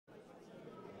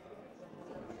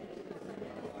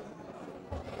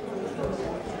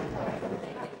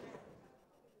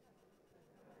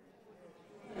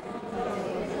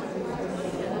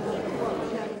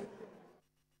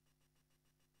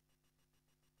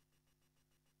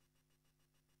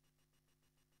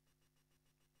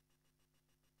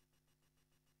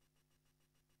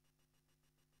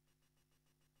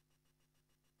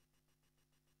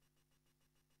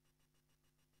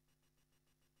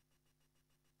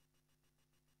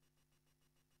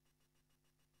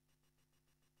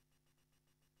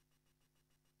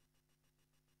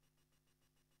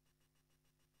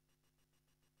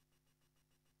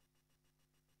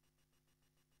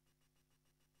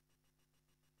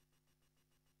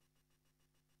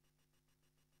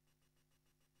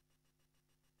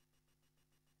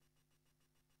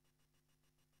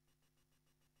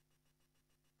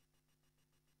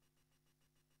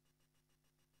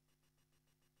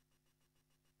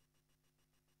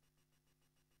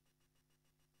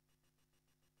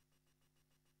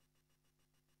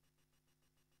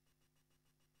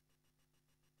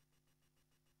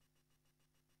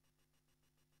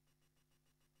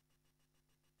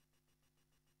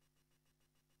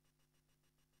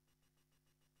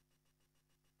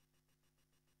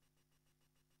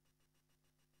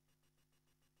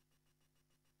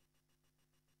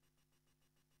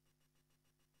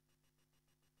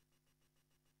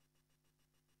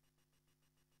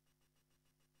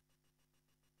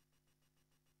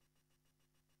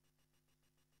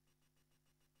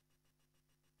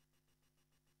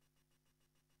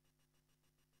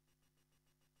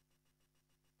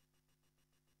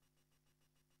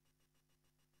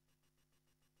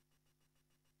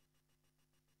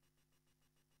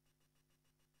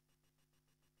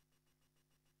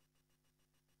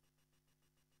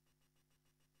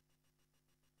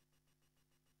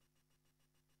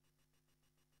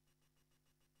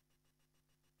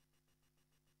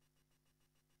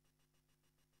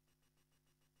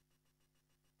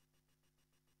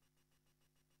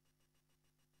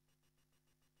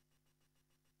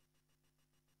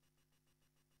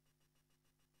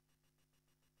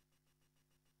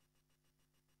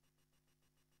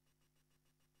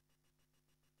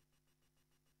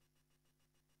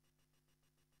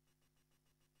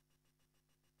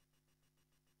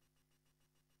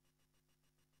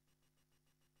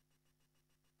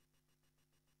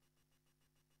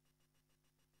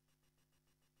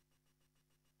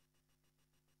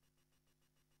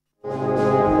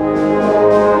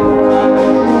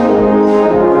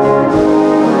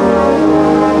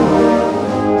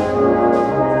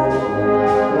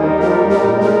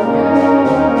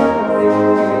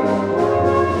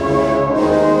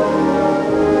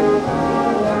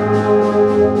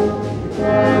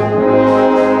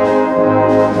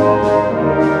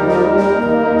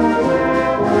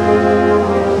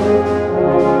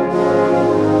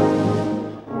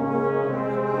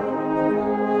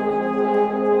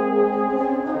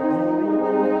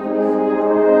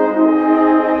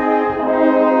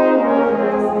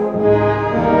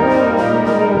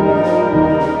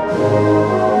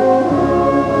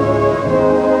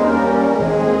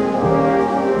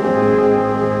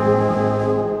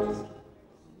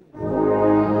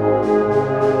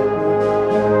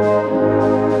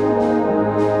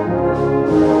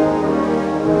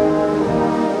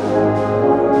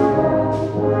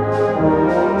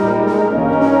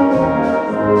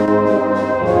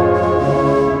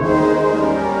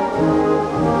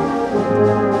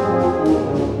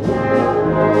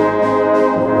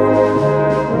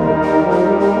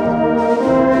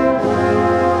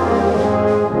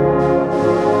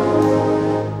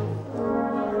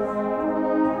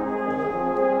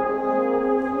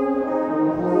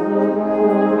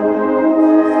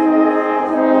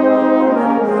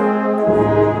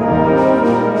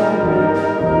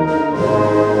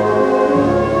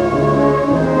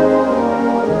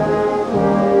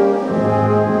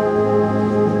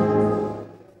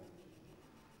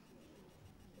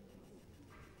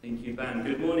Thank you, Ben.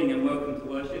 Good morning and welcome to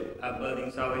worship at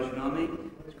Birthing Salvation Army.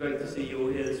 It's great to see you all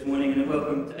here this morning, and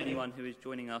welcome to anyone who is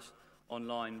joining us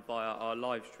online via our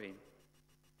live stream.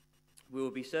 We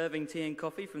will be serving tea and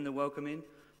coffee from the Welcome Inn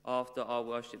after our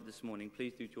worship this morning.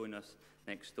 Please do join us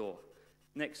next door.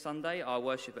 Next Sunday, our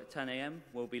worship at 10 a.m.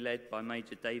 will be led by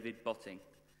Major David Botting.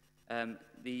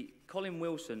 The Colin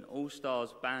Wilson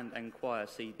All-Stars Band and Choir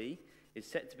CD is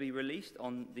set to be released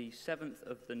on the 7th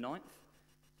of the 9th.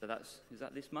 So is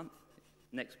that this month?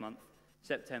 Next month,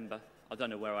 September. I don't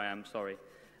know where I am, sorry.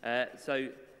 So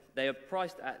they are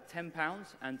priced at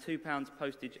 £10 and £2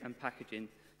 postage and packaging.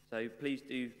 So please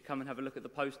do come and have a look at the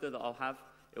poster that I'll have.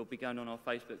 It will be going on our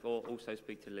Facebook, or also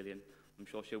speak to Lillian. I'm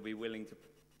sure she'll be willing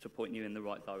to point you in the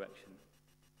right direction.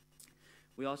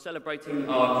 We are celebrating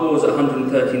our Cause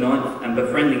 139th and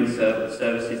Befriending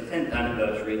Service's 10th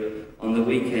anniversary on the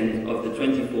weekend of the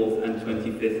 24th and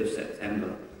 25th of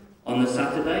September. On the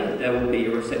Saturday, there will be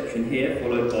a reception here,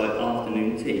 followed by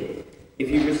afternoon tea. If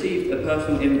you received a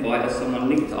personal invite as someone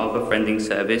linked to our befriending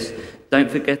service, don't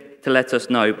forget to let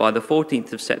us know by the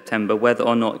 14th of September whether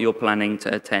or not you're planning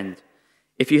to attend.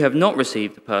 If you have not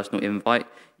received a personal invite,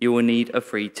 you will need a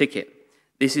free ticket.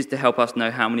 This is to help us know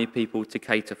how many people to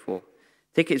cater for.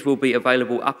 Tickets will be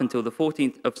available up until the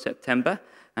 14th of September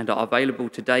and are available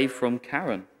today from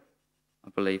Karen, I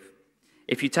believe.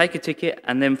 If you take a ticket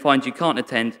and then find you can't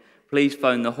attend, please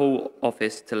phone the hall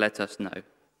office to let us know.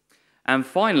 And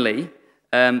finally,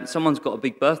 someone's got a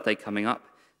big birthday coming up.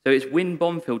 So it's Wynne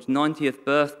Bonfield's 90th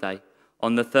birthday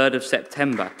on the 3rd of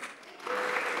September.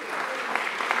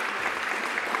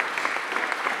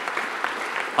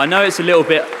 I know it's a little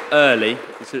bit early,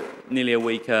 it's nearly a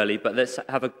week early, but let's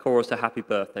have a chorus of happy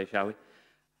birthday, shall we?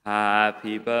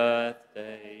 Happy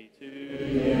birthday to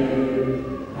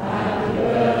you, happy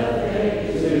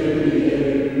birthday to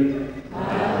you,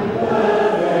 happy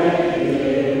birthday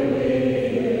dear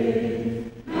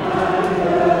Wynne, happy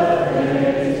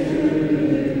birthday to you.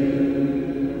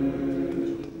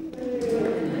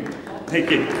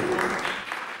 Thank you.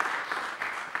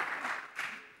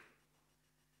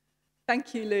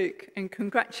 Thank you, Luke, and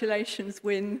congratulations,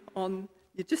 Wynne,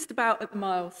 you're just about at the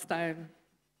milestone.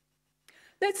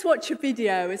 Let's watch a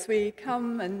video as we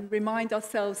come and remind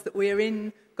ourselves that we're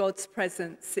in God's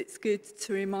presence. It's good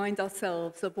to remind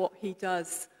ourselves of what he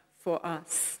does for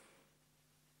us.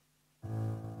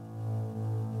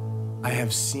 I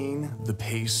have seen the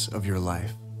pace of your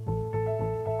life,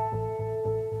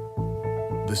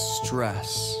 the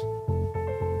stress,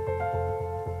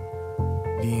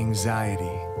 the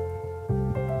anxiety,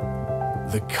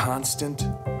 the constant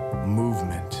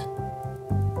movement,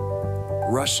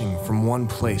 rushing from one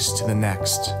place to the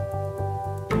next,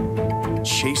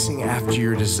 chasing after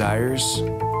your desires,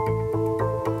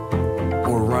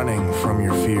 or running from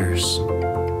your fears.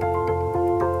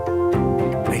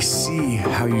 I see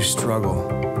how you struggle,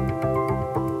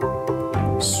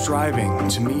 striving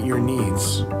to meet your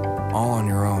needs all on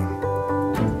your own.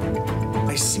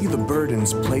 I see the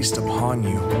burdens placed upon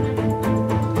you,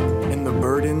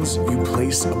 burdens you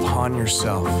place upon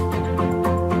yourself.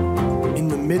 In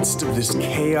the midst of this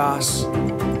chaos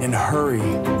and hurry,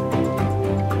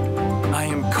 I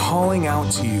am calling out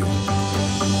to you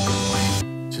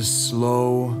to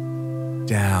slow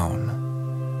down.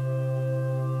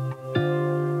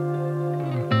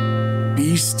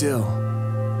 Be still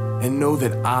and know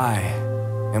that I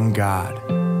am God.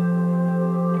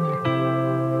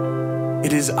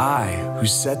 It is I who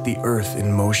set the earth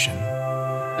in motion.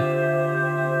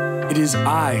 It is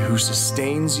I who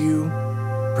sustains you,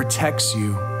 protects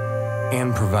you,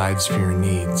 and provides for your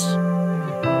needs.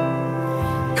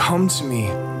 Come to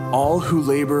me, all who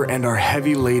labor and are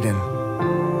heavy laden,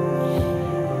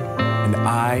 and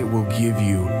I will give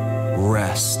you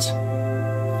rest.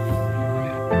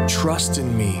 Trust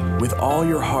in me with all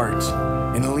your heart,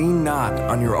 and lean not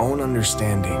on your own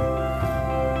understanding.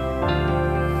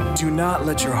 Do not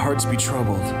let your hearts be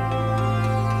troubled,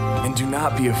 and do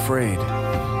not be afraid.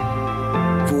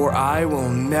 For I will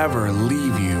never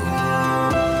leave you.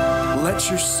 Let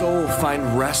your soul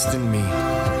find rest in me,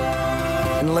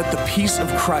 and let the peace of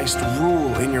Christ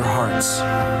rule in your hearts.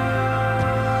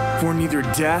 For neither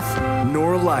death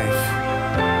nor life,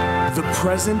 the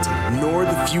present nor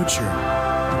the future,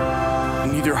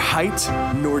 neither height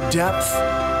nor depth,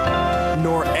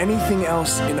 nor anything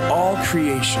else in all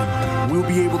creation will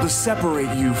be able to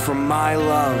separate you from my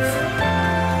love.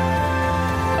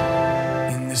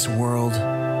 In this world,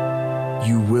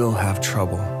 you will have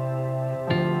trouble,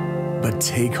 but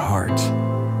take heart.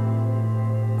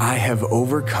 I have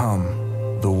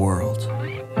overcome the world.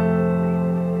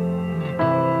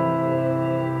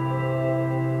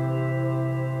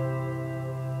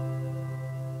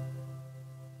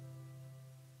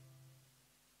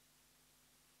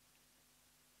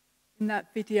 In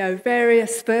that video,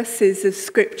 various verses of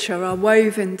Scripture are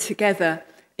woven together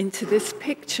into this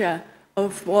picture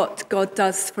of what God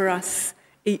does for us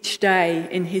each day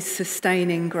in his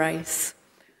sustaining grace.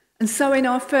 And so in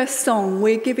our first song,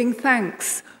 we're giving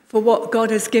thanks for what God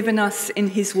has given us in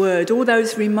his word, all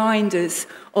those reminders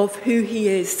of who he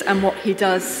is and what he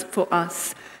does for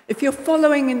us. If you're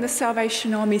following in the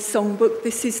Salvation Army songbook,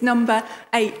 this is number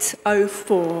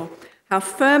 804. How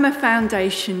firm a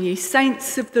foundation, ye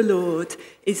saints of the Lord,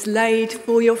 is laid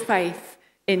for your faith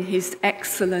in his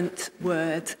excellent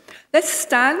word. Let's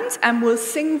stand and we'll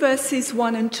sing verses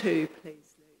 1 and 2, please.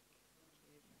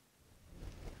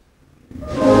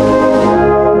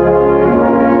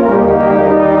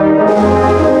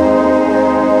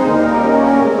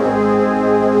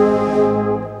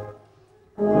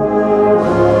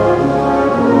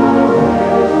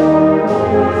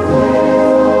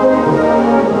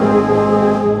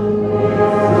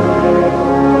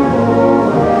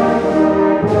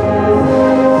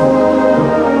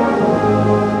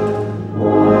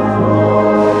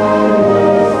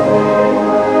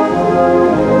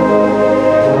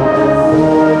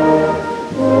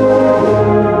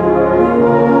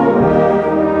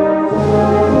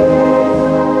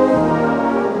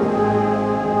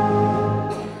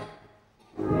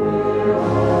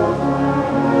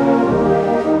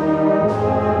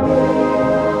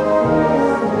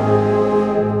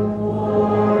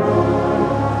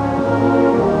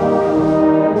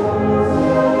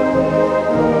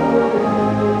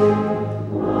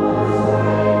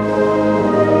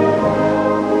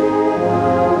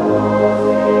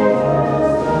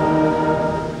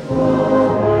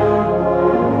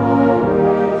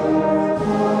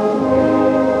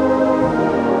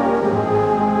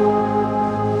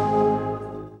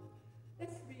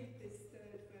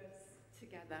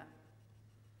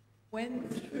 When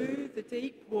through the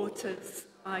deep waters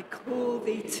I call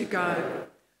thee to go,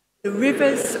 the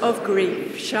rivers of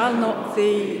grief shall not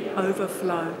thee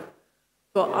overflow.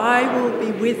 For I will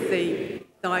be with thee,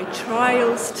 thy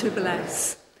trials to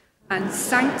bless, and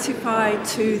sanctify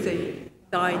to thee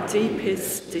thy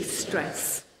deepest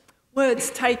distress. Words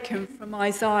taken from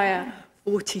Isaiah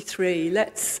 43.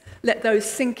 Let's let those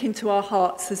sink into our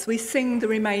hearts as we sing the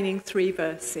remaining 3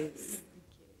 verses.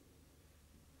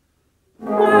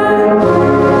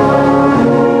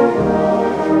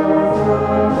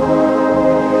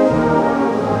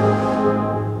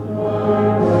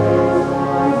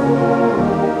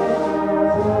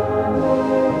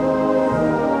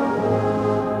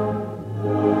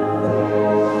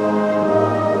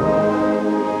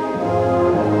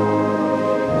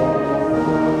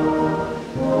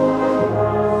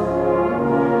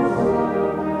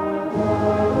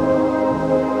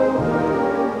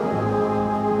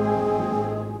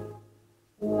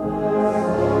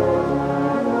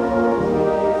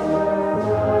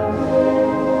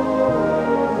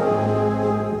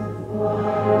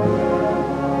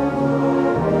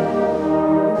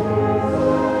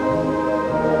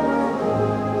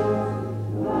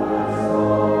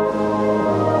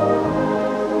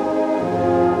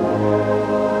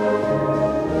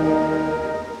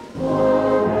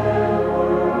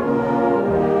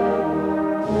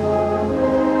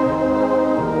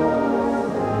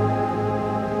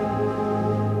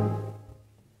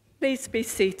 Please be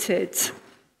seated.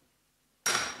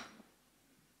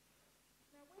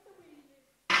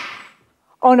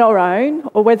 On our own,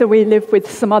 or whether we live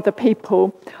with some other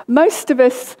people, most of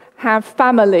us have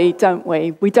family, don't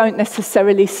we? We don't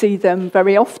necessarily see them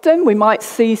very often. We might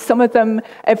see some of them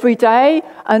every day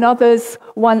and others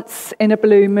once in a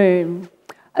blue moon.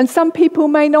 And some people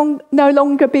may no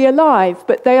longer be alive,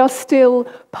 but they are still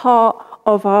part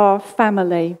of our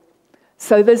family.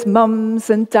 So there's mums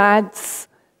and dads,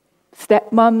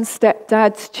 stepmums,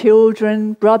 stepdads,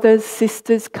 children, brothers,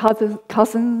 sisters,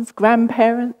 cousins,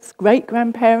 grandparents,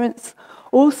 great-grandparents.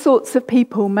 All sorts of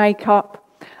people make up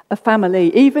a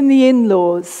family. Even the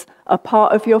in-laws are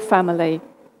part of your family,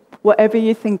 whatever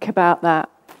you think about that.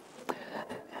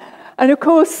 And of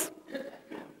course,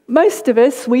 most of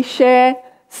us, we share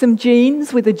some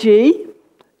genes with a G.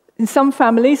 In some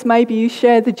families, maybe you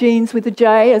share the genes with a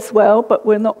J as well, but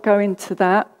we'll not go into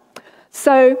that.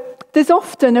 So there's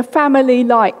often a family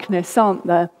likeness, aren't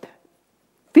there?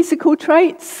 Physical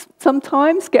traits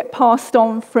sometimes get passed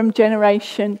on from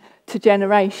generation to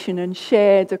generation and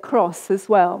shared across as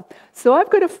well. So I've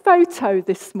got a photo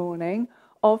this morning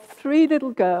of 3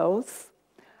 little girls,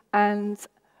 and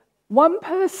one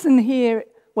person here,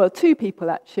 well, 2 people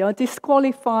actually, are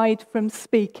disqualified from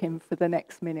speaking for the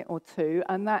next minute or 2,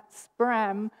 and that's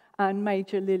Bram and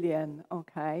Major Lillian,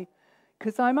 okay?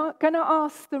 because I'm going to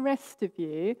ask the rest of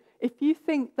you if you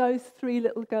think those 3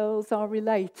 little girls are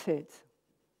related.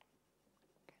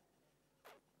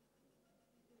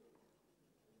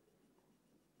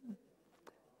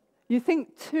 You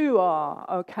think 2 are,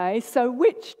 okay? So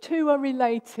which 2 are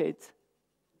related?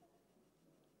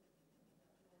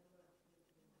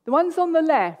 The ones on the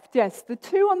left, yes, the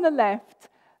 2 on the left,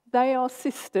 they are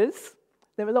sisters.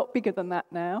 They're a lot bigger than that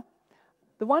now.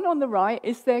 The one on the right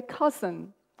is their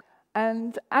cousin.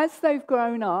 And as they've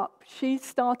grown up, she's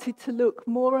started to look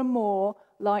more and more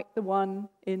like the one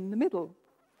in the middle.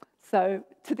 So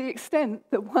to the extent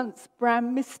that once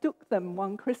Bram mistook them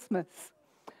one Christmas.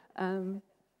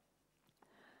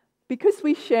 Because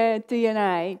we share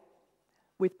DNA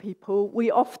with people, we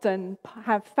often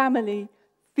have family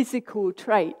physical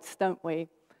traits, don't we?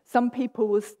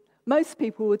 Most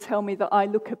people will tell me that I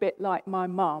look a bit like my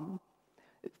mum.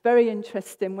 It's very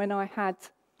interesting. When I had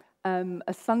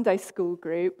a Sunday school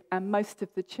group, and most of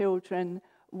the children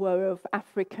were of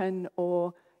African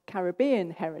or Caribbean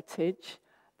heritage,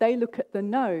 they look at the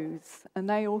nose, and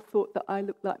they all thought that I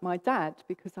looked like my dad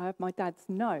because I have my dad's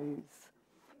nose.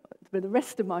 But the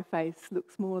rest of my face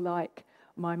looks more like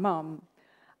my mum.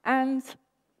 And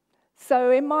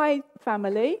so in my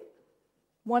family,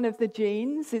 one of the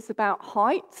genes is about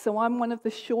height, so I'm one of the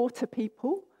shorter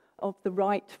people of the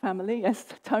right family. Yes,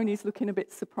 Tony's looking a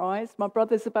bit surprised. My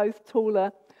brothers are both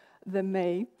taller than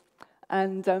me.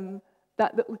 And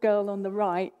that little girl on the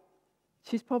right,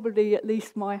 she's probably at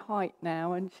least my height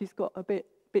now, and she's got a bit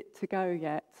to go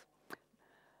yet.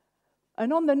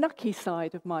 And on the Nucky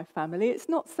side of my family, it's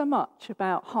not so much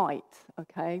about height,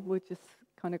 okay? We'll just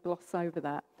kind of gloss over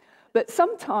that. But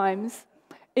sometimes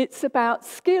it's about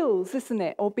skills, isn't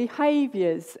it? Or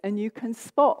behaviors, and you can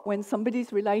spot when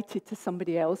somebody's related to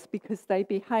somebody else because they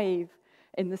behave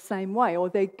in the same way, or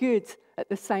they're good at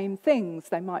the same things.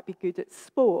 They might be good at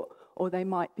sport, or they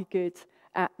might be good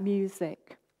at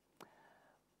music.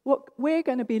 What we're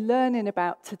going to be learning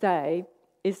about today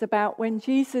is about when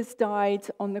Jesus died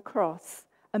on the cross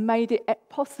and made it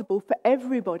possible for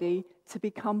everybody to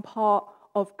become part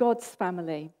of God's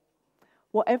family.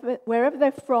 Wherever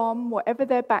they're from, whatever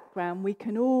their background, we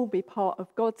can all be part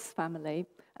of God's family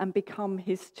and become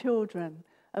his children.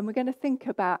 And we're going to think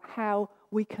about how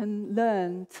we can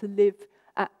learn to live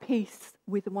at peace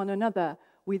with one another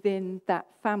within that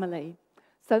family.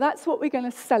 So that's what we're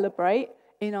going to celebrate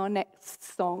in our next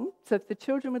song. So if the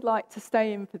children would like to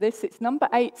stay in for this, it's number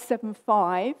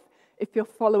 875, if you're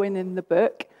following in the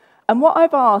book. And what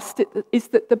I've asked is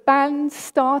that the band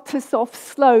start us off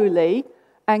slowly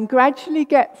and gradually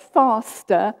get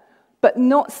faster, but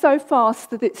not so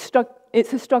fast that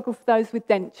it's a struggle for those with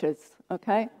dentures,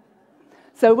 okay?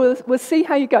 So we'll see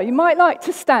how you go. You might like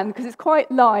to stand because it's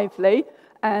quite lively,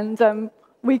 and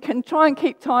we can try and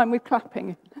keep time with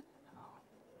clapping.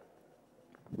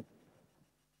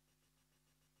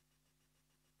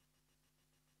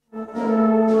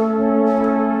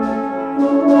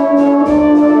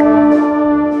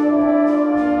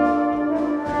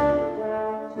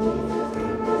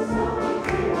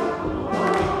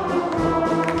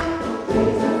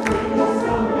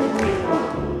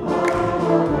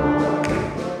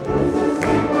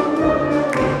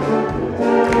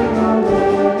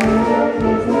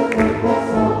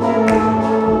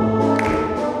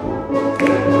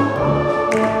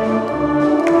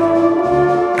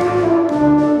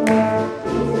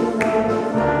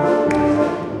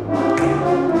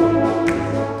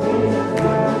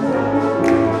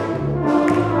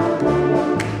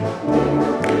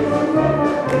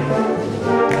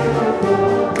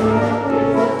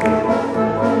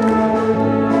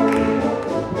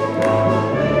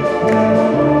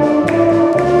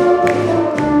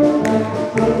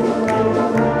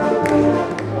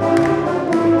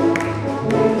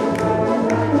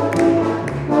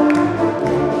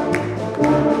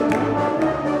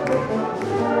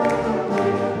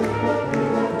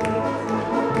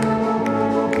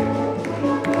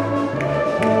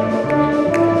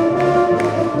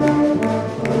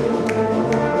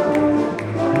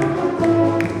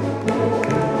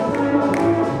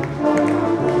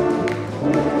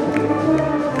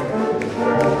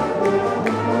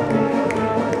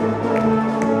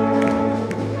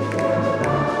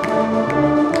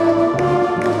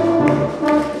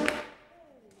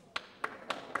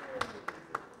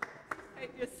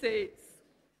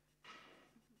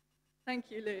 Thank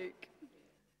you, Luke.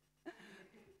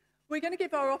 We're going to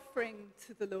give our offering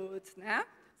to the Lord now.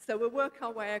 So we'll work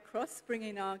our way across,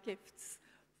 bringing our gifts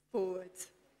forward.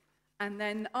 And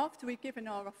then after we've given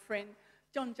our offering,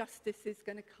 John Justice is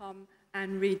going to come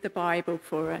and read the Bible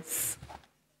for us.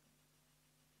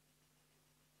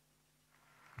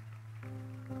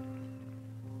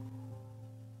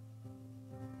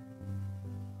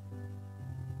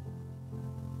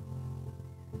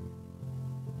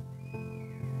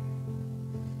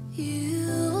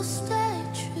 You will stay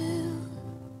true,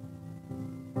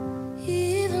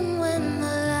 even when the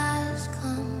lies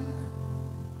come.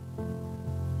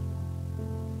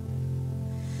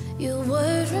 Your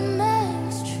word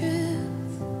remains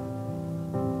truth,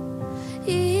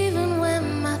 even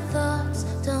when my thoughts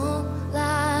don't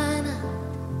line up.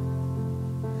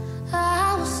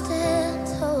 I will stand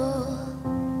tall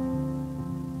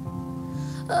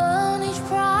on each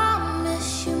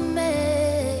promise you made.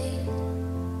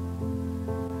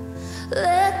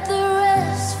 Let the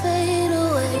rest fade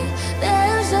away.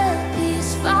 There's a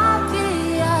peace far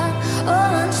beyond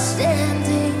all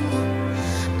understanding.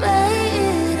 May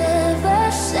it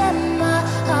ever set my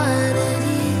heart at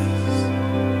ease.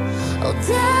 Oh,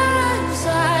 dare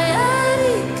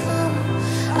anxiety come,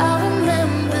 I'll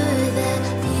remember that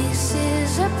peace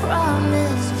is a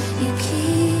promise you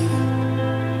keep.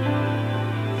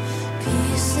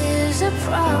 Peace is a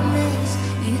promise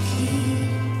you keep.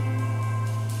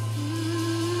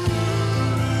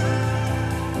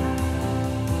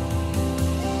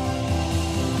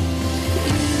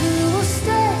 You will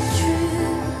stay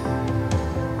true,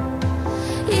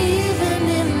 even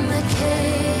in the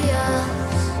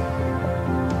chaos.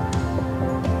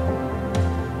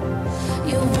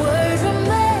 Your word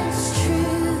remains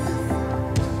true,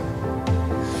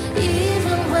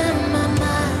 even when my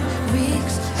mind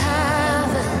wreaks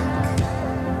havoc.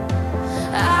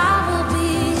 I will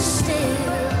be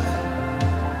still,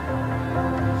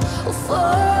 for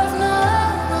I've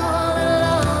known all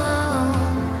along.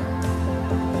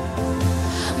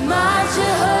 My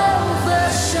Jehovah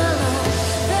Shalom,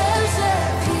 there's a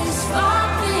peace far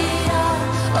beyond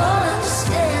all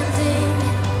understanding.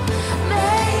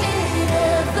 May it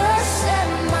ever set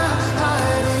my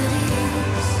heart at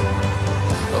ease.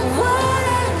 What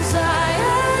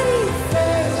anxiety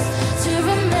fails to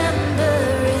remember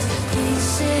is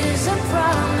peace is a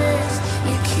promise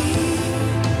you keep.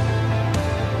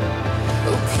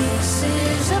 Oh, peace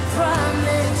is a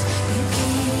promise you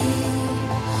keep.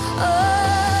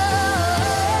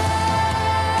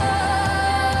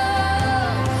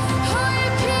 Oh, you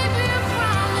keep your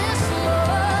promise,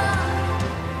 Lord.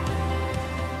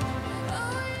 Oh,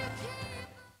 you keep.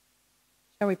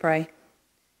 Shall we pray?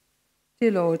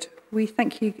 Dear Lord, we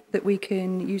thank you that we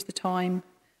can use the time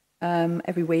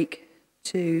every week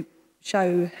to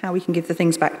show how we can give the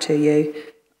things back to you,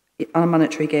 our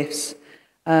monetary gifts.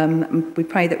 We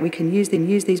pray that we can use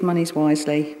these monies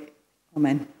wisely.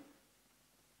 Amen.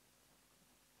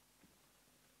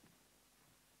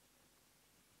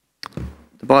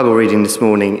 The Bible reading this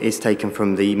morning is taken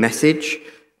from the Message,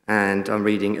 and I'm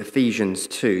reading Ephesians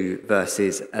 2,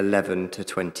 verses 11 to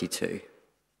 22.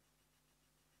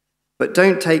 But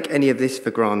don't take any of this for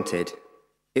granted.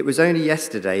 It was only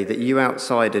yesterday that you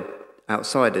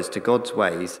outsiders to God's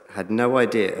ways had no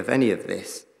idea of any of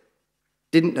this,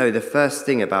 didn't know the first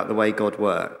thing about the way God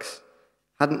works,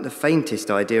 hadn't the faintest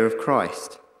idea of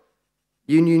Christ.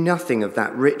 You knew nothing of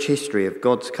that rich history of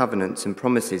God's covenants and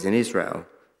promises in Israel,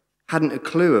 hadn't a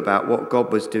clue about what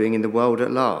God was doing in the world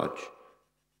at large.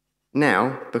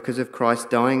 Now, because of Christ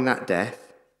dying that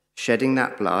death, shedding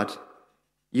that blood,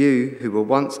 you, who were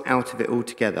once out of it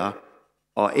altogether,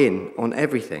 are in on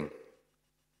everything.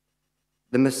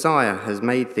 The Messiah has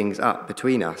made things up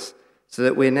between us so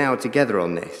that we're now together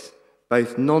on this,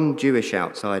 both non-Jewish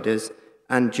outsiders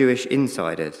and Jewish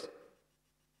insiders.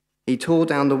 He tore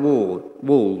down the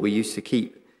wall we used to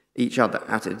keep each other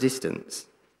at a distance.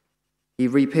 He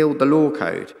repealed the law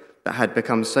code that had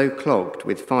become so clogged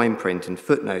with fine print and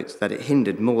footnotes that it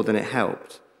hindered more than it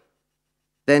helped.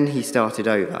 Then he started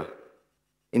over.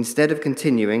 Instead of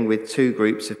continuing with two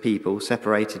groups of people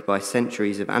separated by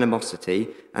centuries of animosity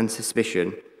and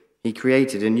suspicion, he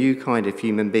created a new kind of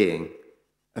human being,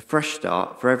 a fresh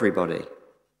start for everybody.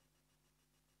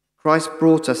 Christ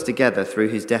brought us together through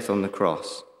his death on the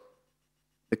cross.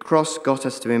 The cross got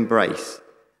us to embrace,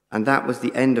 and that was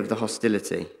the end of the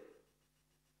hostility.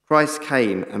 Christ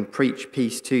came and preached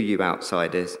peace to you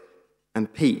outsiders,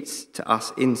 and peace to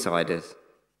us insiders.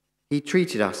 He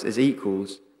treated us as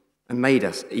equals and made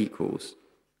us equals.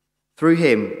 Through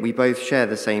him, we both share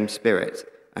the same Spirit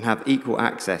and have equal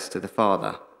access to the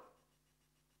Father.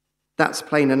 That's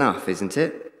plain enough, isn't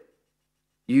it?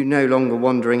 You no longer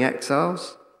wandering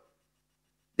exiles?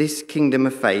 This kingdom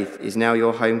of faith is now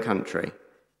your home country.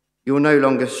 You're no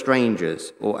longer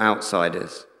strangers or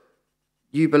outsiders.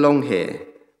 You belong here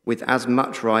with as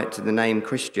much right to the name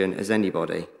Christian as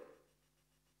anybody.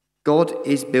 God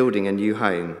is building a new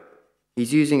home.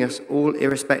 He's using us all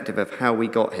irrespective of how we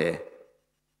got here,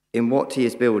 in what he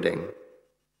is building.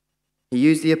 He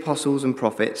used the apostles and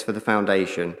prophets for the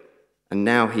foundation, and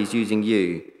now he's using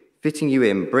you, fitting you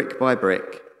in brick by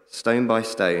brick, stone by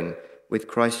stone, with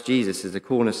Christ Jesus as the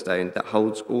cornerstone that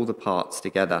holds all the parts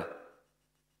together.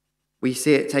 We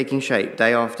see it taking shape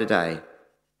day after day,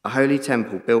 a holy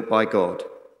temple built by God,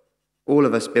 all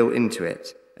of us built into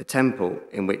it, a temple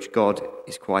in which God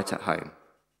is quite at home.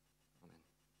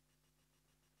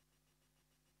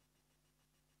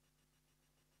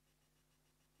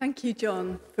 Thank you,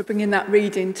 John, for bringing that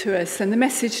reading to us. And the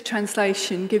Message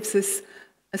translation gives us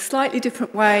a slightly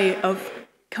different way of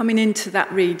coming into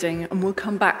that reading, and we'll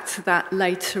come back to that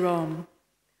later on.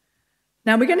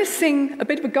 Now, we're going to sing a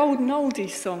bit of a golden oldie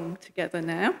song together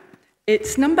now.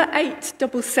 It's number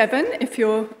 877, if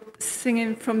you're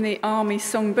singing from the Army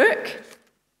Songbook.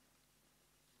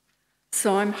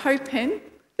 So I'm hoping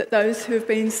that those who have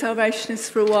been Salvationists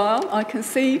for a while, I can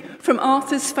see from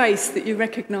Arthur's face that you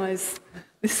recognise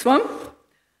this one.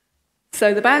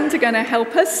 So the band are going to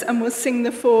help us, and we'll sing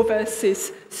the 4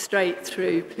 verses straight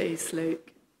through, please, Luke.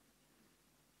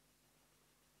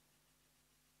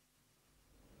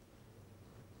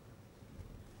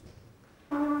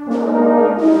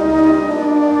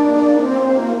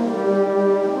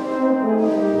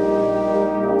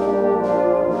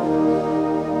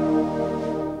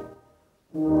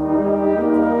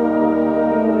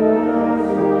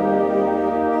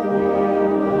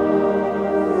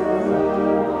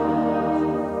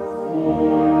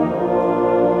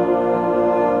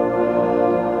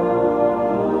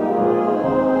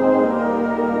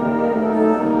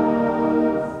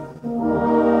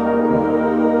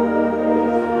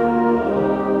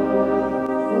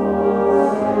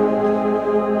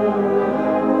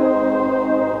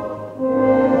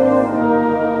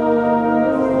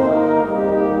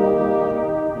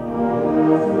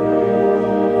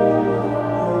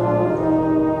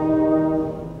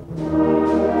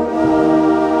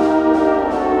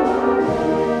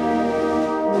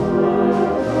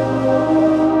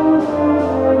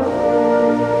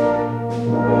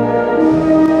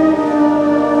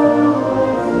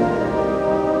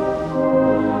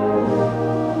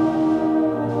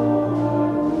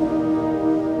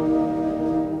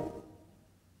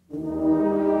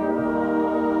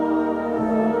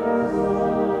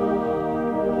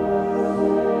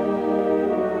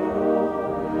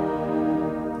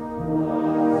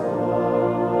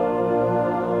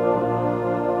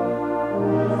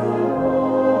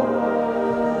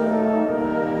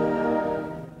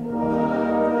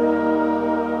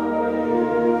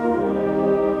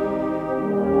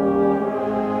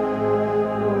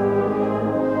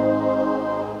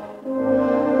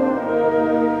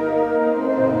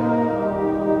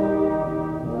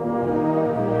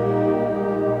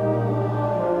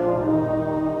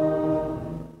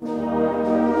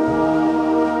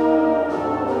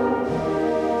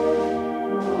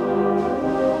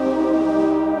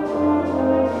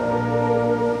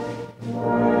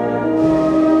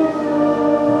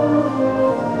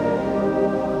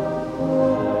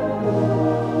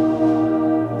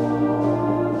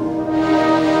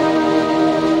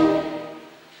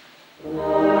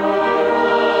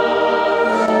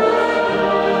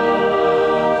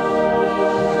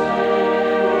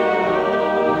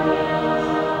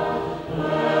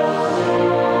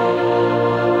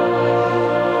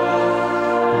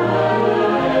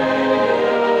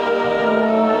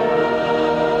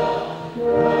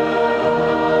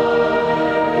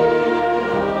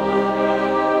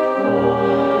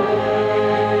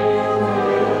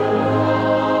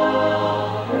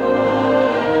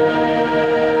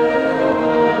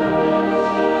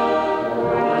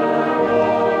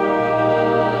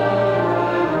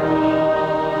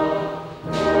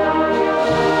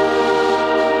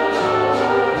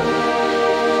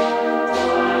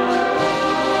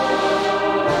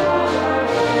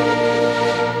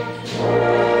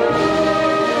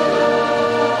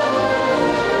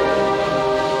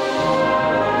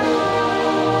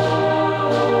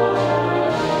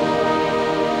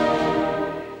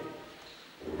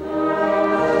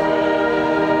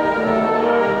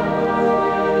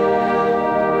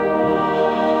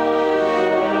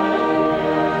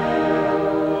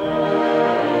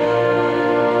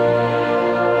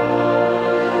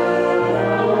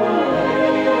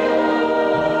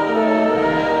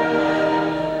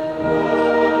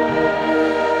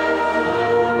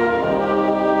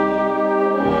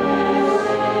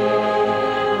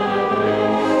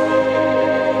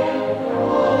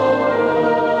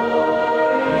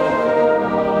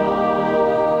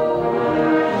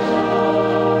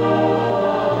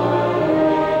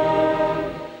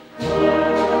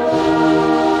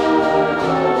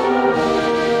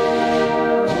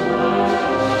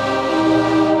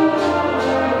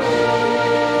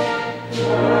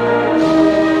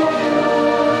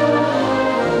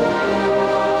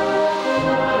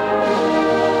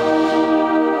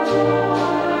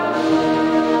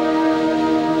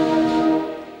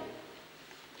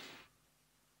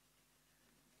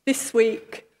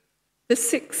 The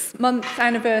 6-month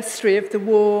anniversary of the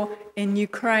war in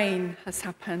Ukraine has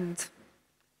happened.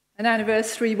 An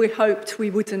anniversary we hoped we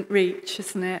wouldn't reach,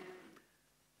 isn't it?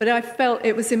 But I felt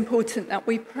it was important that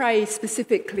we pray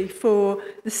specifically for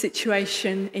the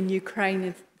situation in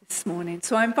Ukraine this morning.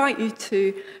 So I invite you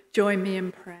to join me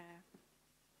in prayer.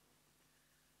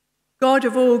 God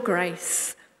of all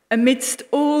grace, amidst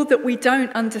all that we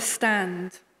don't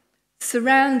understand,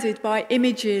 surrounded by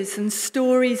images and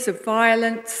stories of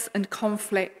violence and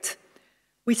conflict,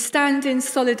 we stand in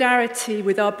solidarity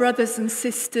with our brothers and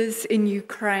sisters in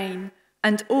Ukraine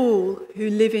and all who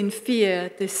live in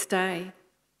fear this day.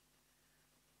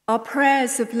 Our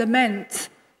prayers of lament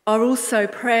are also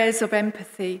prayers of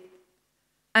empathy,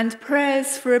 and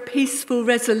prayers for a peaceful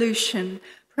resolution,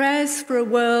 prayers for a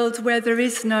world where there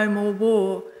is no more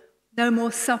war, no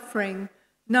more suffering,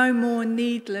 no more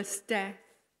needless death.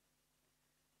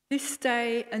 This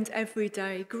day and every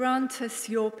day, grant us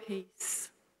your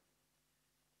peace.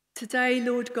 Today,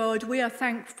 Lord God, we are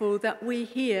thankful that we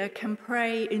here can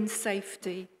pray in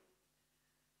safety.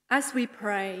 As we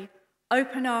pray,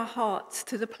 open our hearts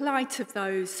to the plight of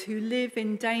those who live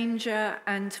in danger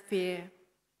and fear.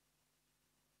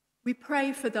 We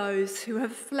pray for those who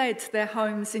have fled their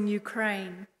homes in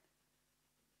Ukraine,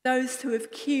 those who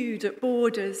have queued at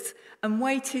borders and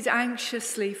waited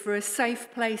anxiously for a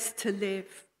safe place to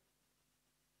live.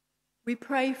 We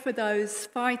pray for those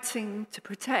fighting to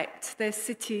protect their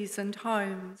cities and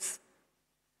homes,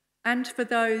 and for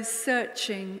those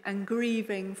searching and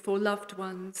grieving for loved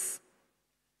ones.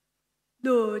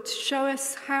 Lord, show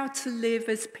us how to live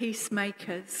as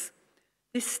peacemakers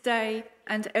this day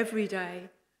and every day.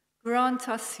 Grant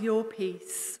us your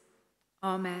peace.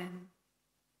 Amen.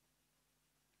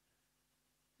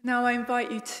 Now I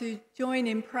invite you to join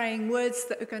in praying words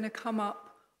that are going to come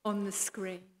up on the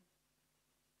screen.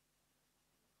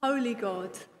 Holy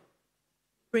God,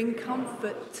 bring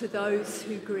comfort to those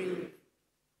who grieve,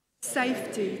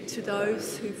 safety to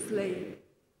those who flee,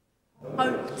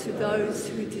 hope to those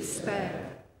who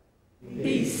despair,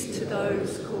 peace to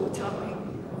those caught up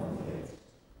in conflict.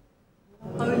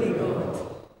 Holy God,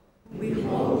 we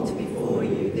hold before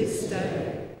you this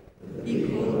day the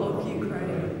people of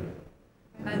Ukraine,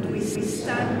 and we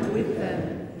stand with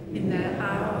them in their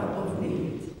hour of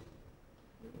need.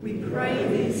 We pray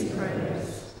these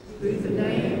prayers through the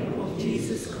name of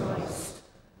Jesus Christ,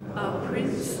 our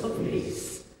Prince of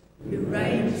Peace, who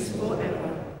reigns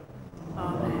forever.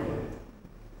 Amen.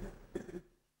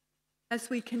 As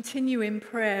we continue in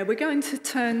prayer, we're going to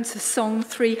turn to Song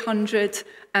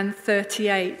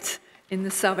 338 in the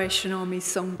Salvation Army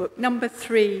songbook, number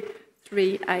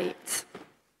 338.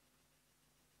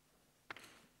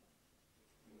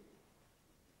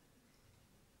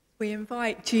 We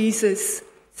invite Jesus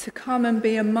to come and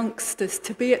be amongst us,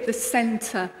 to be at the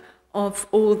centre of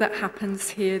all that happens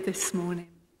here this morning.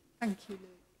 Thank you, Luke.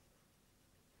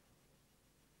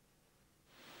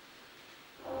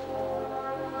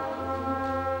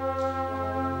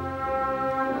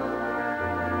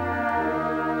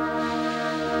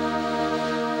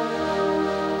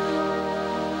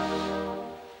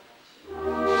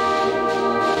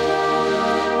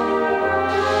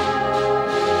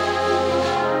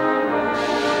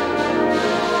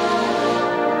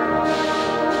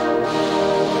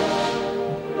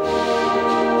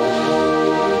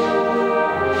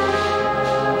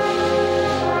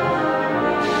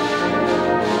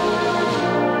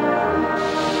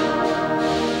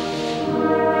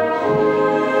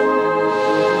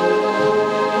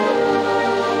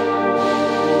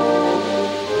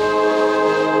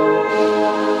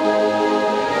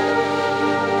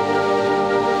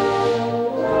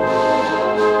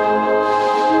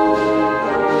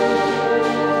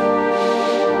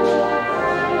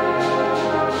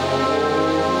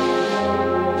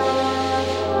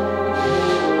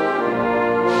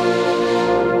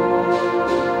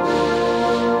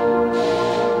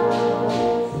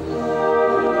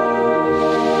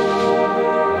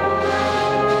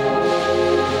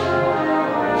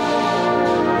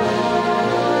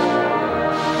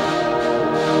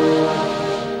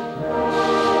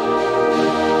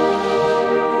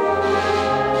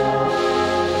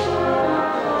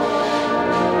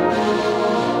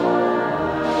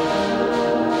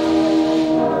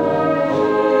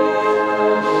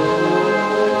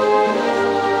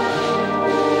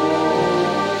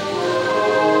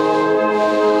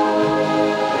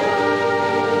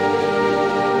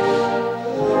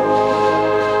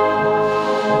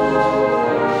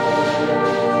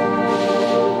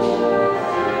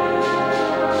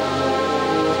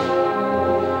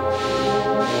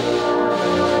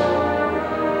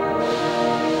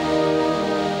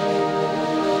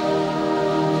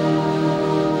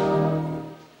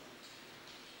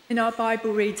 in our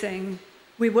Bible reading,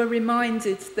 we were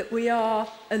reminded that we are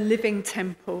a living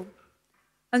temple.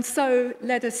 And so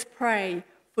let us pray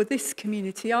for this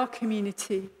community, our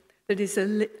community, that is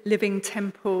a living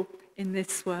temple in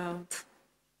this world.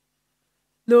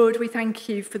 Lord, we thank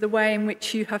you for the way in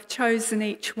which you have chosen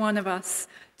each one of us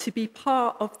to be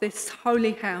part of this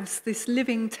holy house, this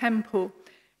living temple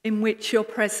in which your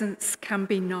presence can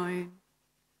be known.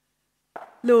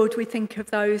 Lord, we think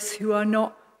of those who are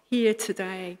not here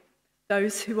today,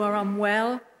 those who are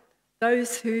unwell,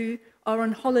 those who are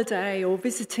on holiday or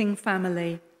visiting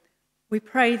family. We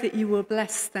pray that you will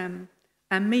bless them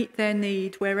and meet their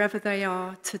need wherever they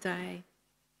are today.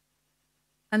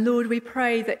 And Lord, we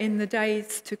pray that in the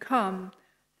days to come,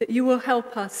 that you will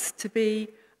help us to be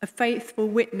a faithful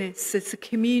witness as a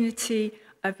community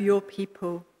of your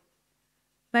people.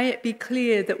 May it be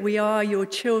clear that we are your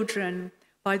children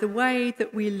by the way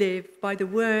that we live, by the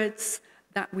words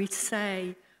that we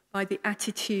say, by the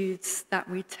attitudes that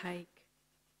we take.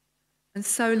 And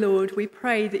so, Lord, we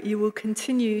pray that you will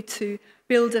continue to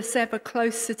build us ever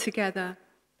closer together,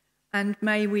 and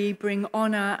may we bring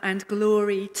honour and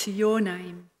glory to your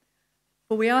name.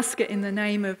 For we ask it in the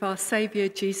name of our Saviour,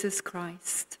 Jesus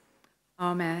Christ.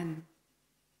 Amen.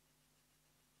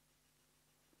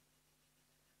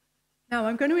 Now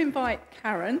I'm going to invite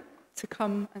Karen to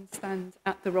come and stand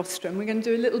at the rostrum. We're going to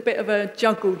do a little bit of a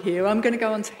juggle here. I'm going to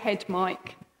go on to head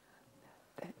mic.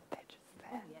 They're just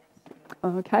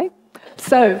there. Okay.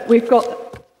 So we've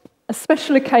got a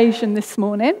special occasion this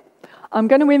morning. I'm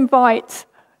going to invite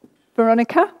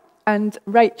Veronica and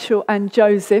Rachel and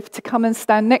Joseph to come and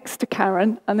stand next to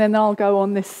Karen, and then I'll go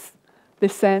on this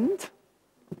end.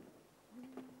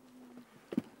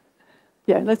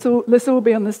 Yeah, let's all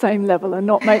be on the same level and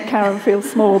not make Karen feel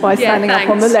small by standing up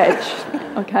on the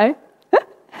ledge. Okay?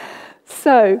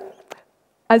 So,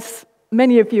 as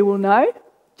many of you will know,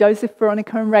 Joseph,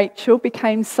 Veronica and Rachel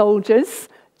became soldiers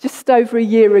just over a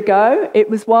year ago. It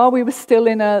was while we were still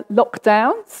in a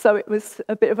lockdown, so it was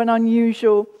a bit of an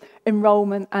unusual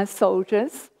enrolment as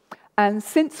soldiers. And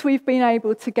since we've been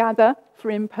able to gather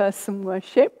for in-person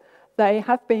worship, they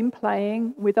have been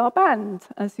playing with our band,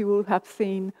 as you all have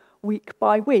seen week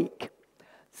by week.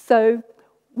 So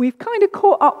we've kind of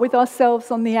caught up with ourselves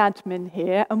on the admin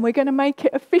here, and we're going to make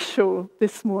it official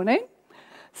this morning.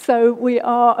 So we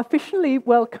are officially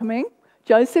welcoming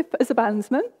Joseph as a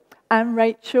bandsman and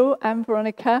Rachel and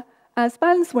Veronica as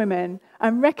bandswomen,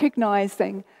 and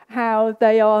recognising how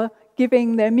they are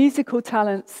giving their musical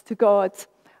talents to God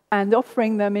and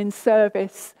offering them in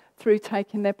service through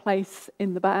taking their place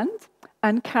in the band.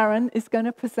 And Karen is going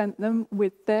to present them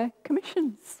with their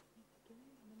commissions.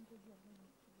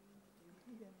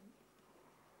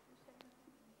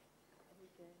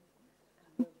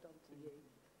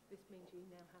 This means you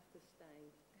now have to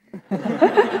stay.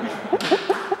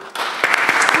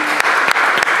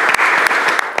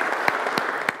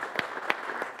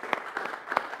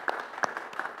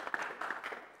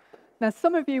 Now,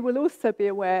 some of you will also be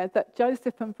aware that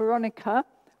Joseph and Veronica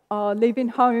are leaving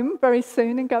home very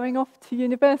soon and going off to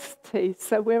university.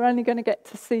 So we're only going to get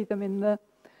to see them in the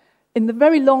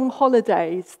very long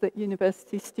holidays that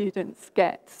university students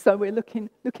get. So we're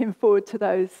looking forward to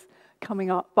those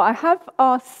coming up. But I have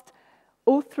asked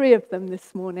all three of them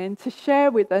this morning to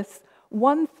share with us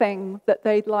one thing that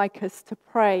they'd like us to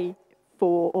pray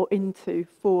for or into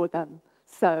for them.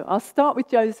 So I'll start with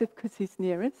Joseph because he's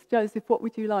nearest. Joseph, what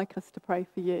would you like us to pray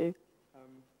for you?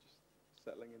 Just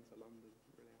settling into London,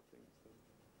 really, I think is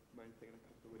the main thing in a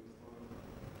couple of weeks'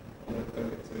 time. I don't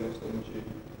get too lost on the tube.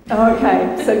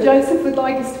 Okay, so Joseph would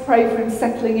like us to pray for him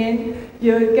settling in.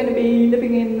 You're going to be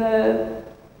living in the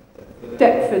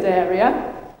Deptford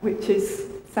area, which is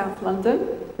South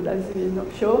London, for those of you not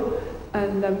sure,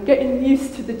 and getting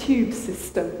used to the tube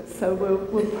system. So we'll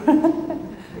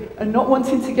and not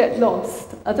wanting to get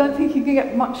lost. I don't think you can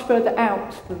get much further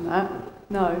out than that.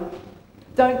 No.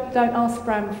 Don't ask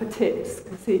Bram for tips,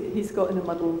 because he's got in a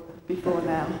muddle before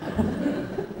now.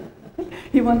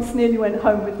 He once nearly went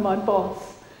home with my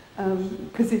boss,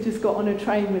 because he just got on a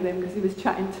train with him because he was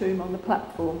chatting to him on the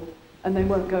platform, and they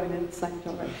weren't going in the same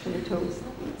direction at all.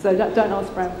 So don't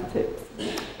ask Bram for tips.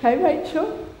 Okay,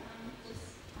 Rachel?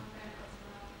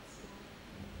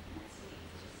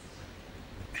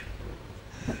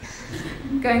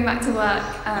 Going back to work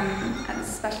at the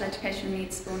special education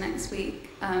needs school next week,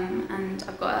 and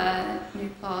I've got a new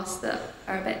class that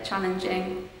are a bit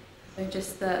challenging, so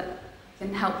just that I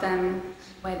can help them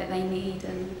the way that they need,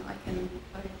 and I can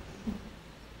hope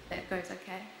that it goes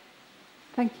okay.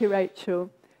 Thank you, Rachel.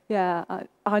 Yeah,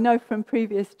 I know from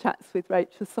previous chats with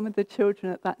Rachel, some of the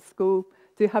children at that school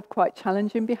do have quite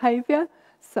challenging behaviour,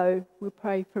 So we'll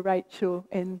pray for Rachel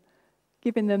in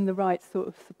giving them the right sort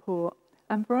of support.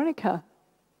 And Veronica.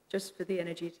 Just for the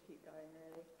energy to keep going,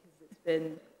 really, because it's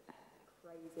been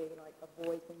crazy. Like, I've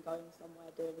always been going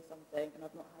somewhere, doing something, and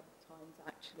I've not had time to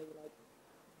actually,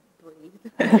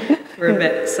 breathe for a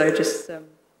bit. So just,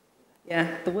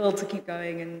 the will to keep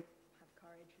going and have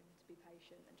courage and to be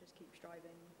patient and just keep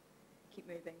striving, keep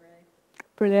moving, really.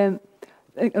 Brilliant.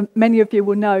 Many of you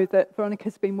will know that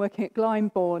Veronica's been working at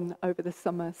Glyndebourne over the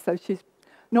summer, so she's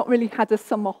not really had a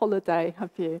summer holiday,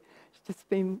 have you? She's just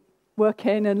been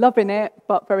working and loving it,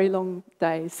 but very long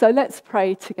days. So let's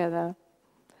pray together.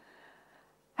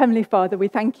 Heavenly Father, we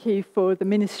thank you for the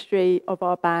ministry of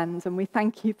our band, and we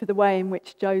thank you for the way in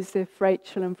which Joseph,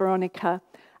 Rachel and Veronica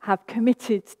have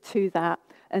committed to that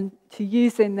and to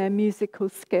using their musical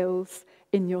skills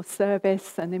in your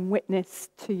service and in witness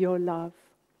to your love.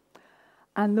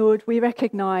 And Lord, we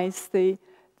recognise the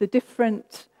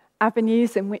different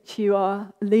avenues in which you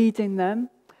are leading them.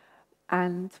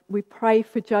 And we pray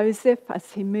for Joseph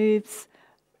as he moves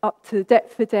up to the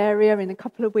Deptford area in a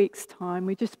couple of weeks' time.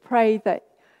 We just pray that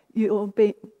you'll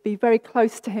be very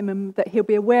close to him and that he'll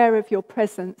be aware of your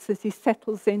presence as he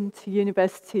settles into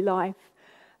university life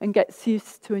and gets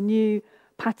used to a new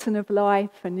pattern of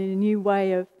life and a new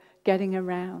way of getting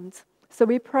around. So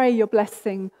we pray your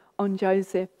blessing on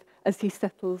Joseph as he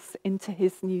settles into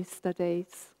his new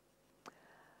studies.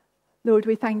 Lord,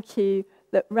 we thank you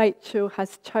that Rachel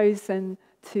has chosen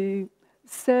to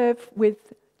serve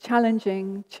with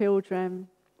challenging children.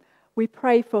 We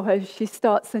pray for her as she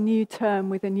starts a new term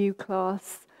with a new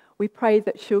class. We pray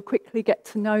that she'll quickly get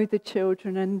to know the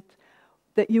children and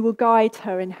that you will guide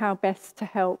her in how best to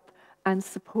help and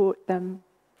support them.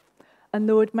 And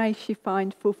Lord, may she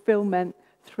find fulfillment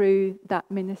through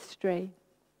that ministry.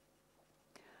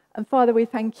 And Father, we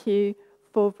thank you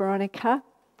for Veronica,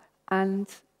 and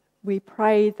we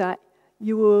pray that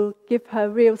you will give her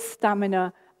real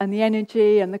stamina and the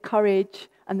energy and the courage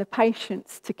and the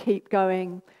patience to keep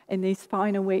going in these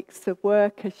final weeks of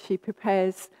work as she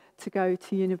prepares to go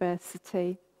to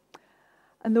university.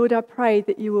 And Lord, I pray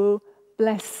that you will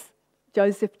bless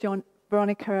Joseph, John,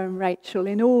 Veronica and Rachel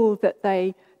in all that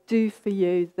they do for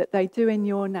you, that they do in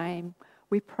your name.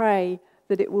 We pray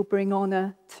that it will bring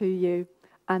honour to you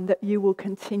and that you will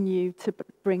continue to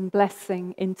bring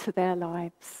blessing into their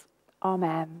lives.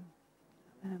 Amen.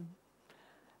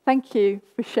 Thank you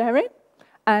for sharing.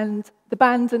 And the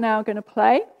band are now going to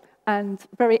play, and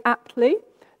very aptly,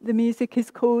 the music is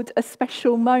called A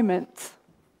Special Moment.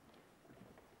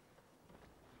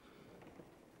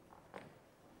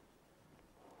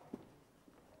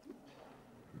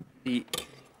 The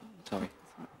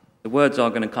words are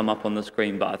going to come up on the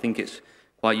screen, but I think it's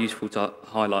quite useful to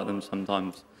highlight them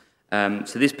sometimes.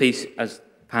 So this piece, as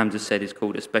Pam just said, is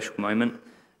called A Special Moment,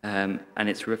 and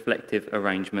it's a reflective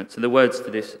arrangement. So the words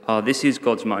to this are, this is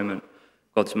God's moment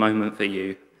for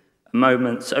you, a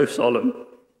moment so solemn,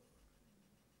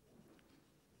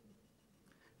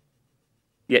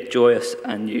 yet joyous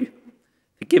and new.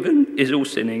 Forgiven is all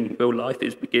sinning, real life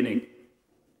is beginning.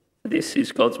 This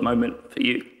is God's moment for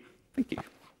you. Thank you.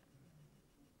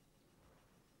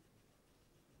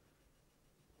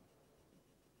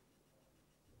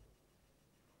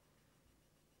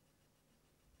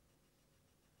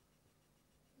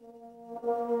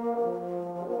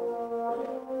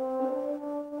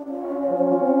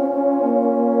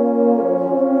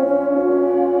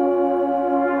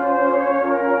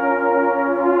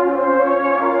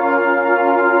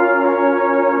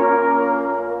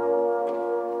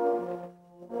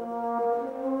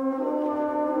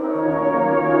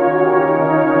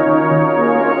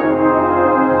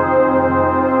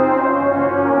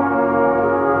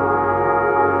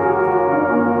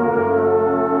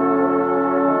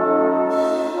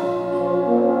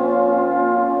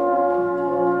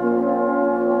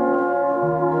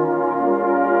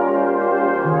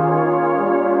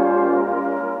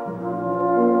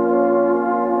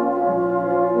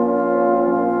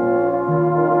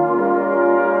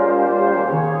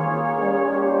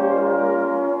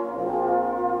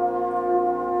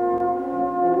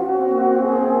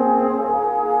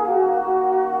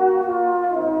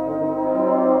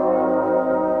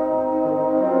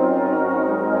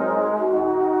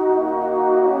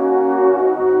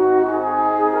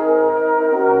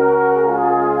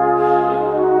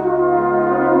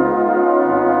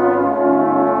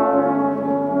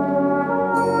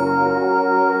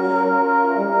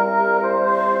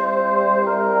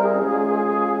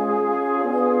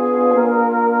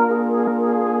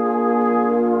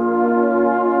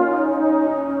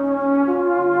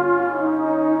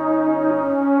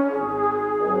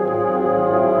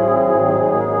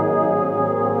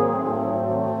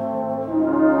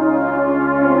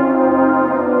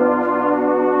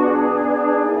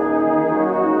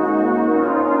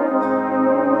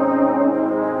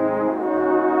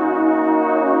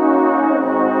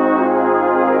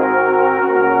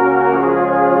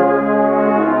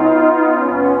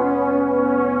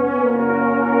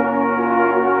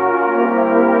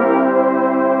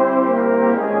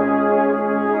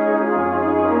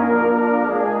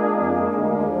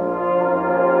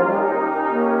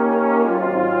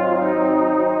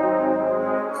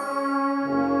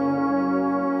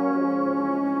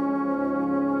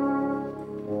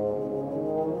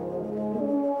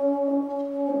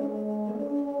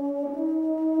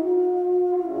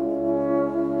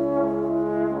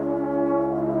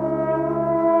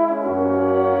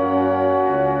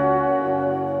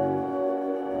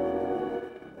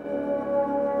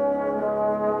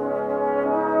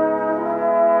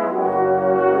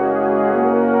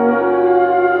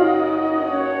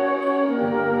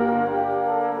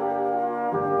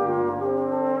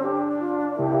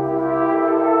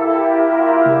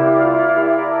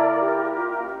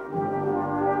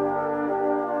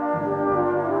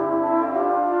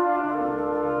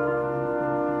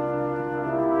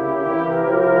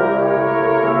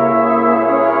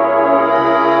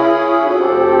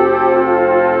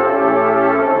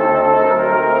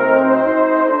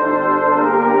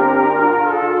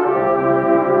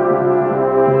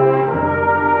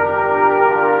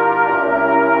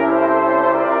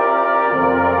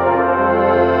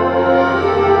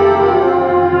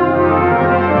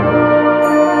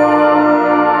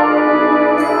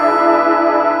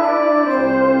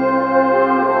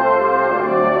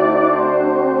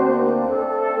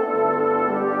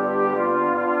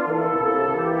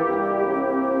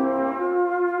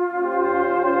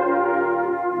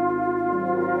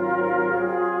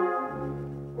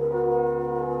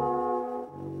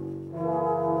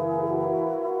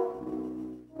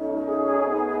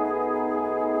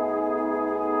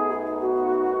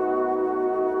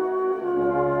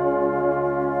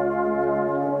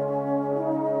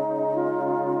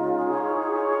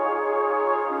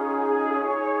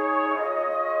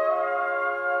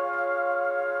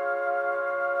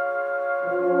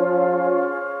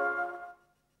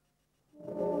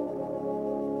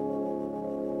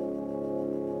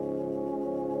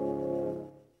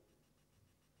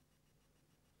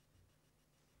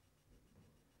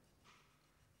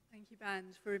 Thank you,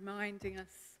 Band, for reminding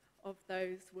us of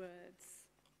those words.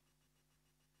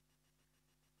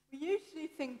 We usually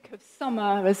think of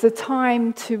summer as a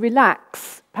time to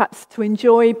relax, perhaps to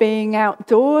enjoy being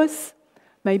outdoors,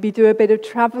 maybe do a bit of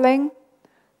travelling,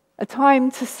 a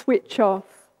time to switch off.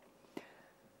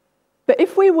 But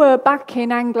if we were back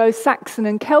in Anglo-Saxon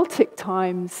and Celtic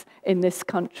times in this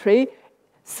country,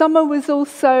 summer was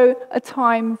also a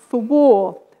time for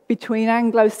war between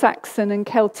Anglo-Saxon and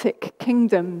Celtic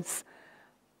kingdoms.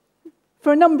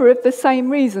 For a number of the same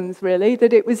reasons, really,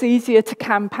 that it was easier to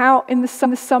camp out in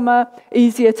the summer,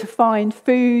 easier to find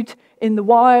food in the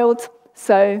wild,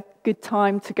 so good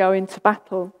time to go into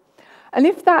battle. And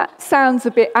if that sounds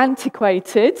a bit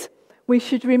antiquated, we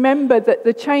should remember that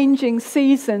the changing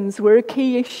seasons were a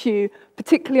key issue,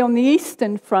 particularly on the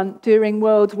Eastern Front during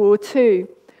World War II,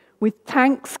 with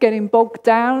tanks getting bogged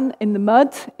down in the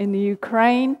mud in the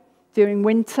Ukraine during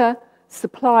winter,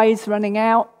 supplies running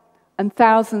out, and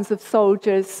thousands of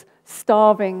soldiers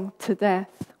starving to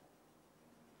death.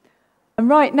 And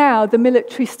right now, the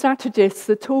military strategists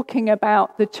are talking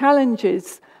about the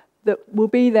challenges that will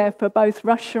be there for both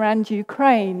Russia and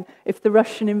Ukraine if the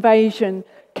Russian invasion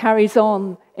carries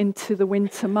on into the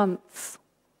winter months.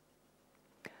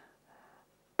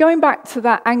 Going back to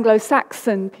that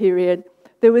Anglo-Saxon period,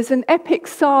 there was an epic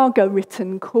saga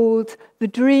written called The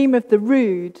Dream of the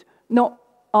Rood, not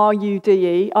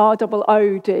R-U-D-E,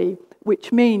 R-O-O-D,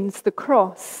 which means the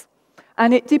cross.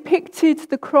 And it depicted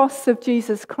the cross of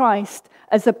Jesus Christ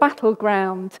as a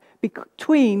battleground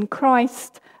between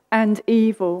Christ and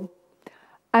evil.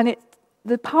 And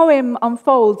the poem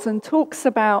unfolds and talks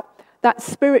about that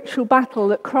spiritual battle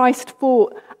that Christ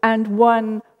fought and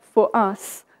won for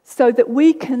us, so that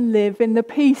we can live in the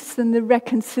peace and the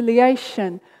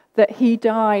reconciliation that he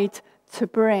died to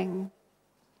bring.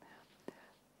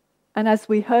 And as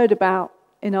we heard about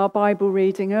in our Bible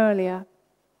reading earlier.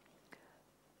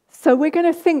 So we're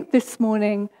going to think this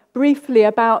morning briefly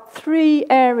about three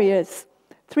areas,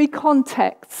 three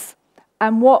contexts,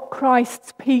 and what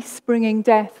Christ's peace-bringing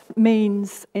death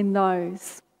means in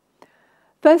those.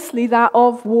 Firstly, that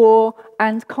of war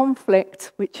and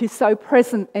conflict, which is so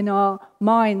present in our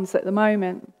minds at the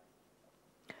moment.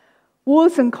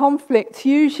 Wars and conflicts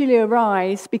usually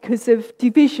arise because of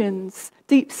divisions,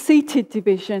 deep-seated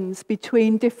divisions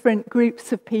between different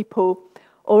groups of people,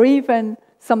 or even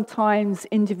sometimes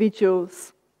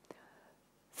individuals.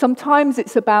 Sometimes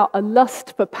it's about a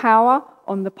lust for power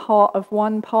on the part of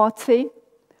one party,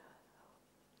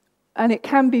 and it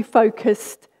can be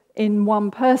focused in one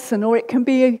person, or it can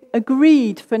be a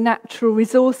greed for natural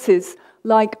resources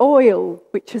like oil,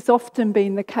 which has often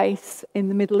been the case in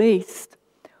the Middle East,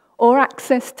 or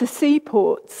access to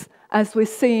seaports, as we're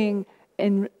seeing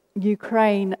in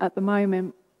Ukraine at the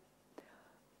moment.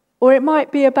 Or it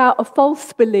might be about a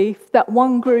false belief that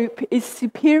one group is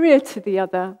superior to the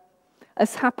other,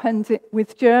 as happened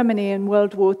with Germany in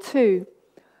World War II,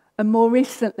 and more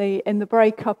recently in the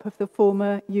breakup of the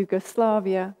former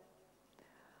Yugoslavia.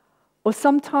 Or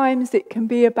sometimes it can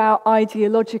be about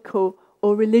ideological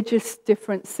or religious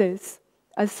differences,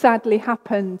 as sadly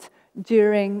happened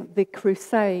during the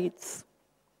Crusades.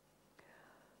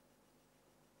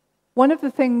 One of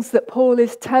the things that Paul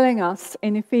is telling us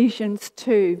in Ephesians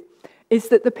 2 is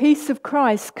that the peace of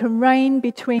Christ can reign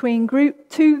between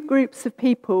two groups of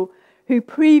people who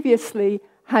previously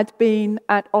had been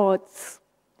at odds.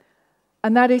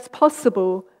 And that is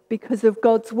possible because of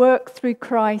God's work through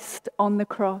Christ on the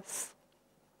cross.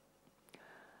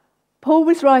 Paul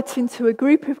was writing to a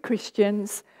group of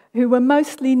Christians who were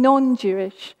mostly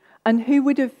non-Jewish and who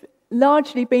would have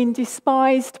largely been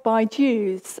despised by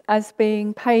Jews as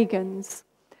being pagans.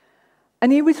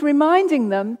 And he was reminding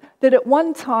them that at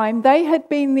one time they had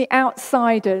been the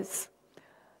outsiders.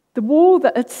 The wall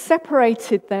that had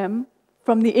separated them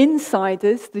from the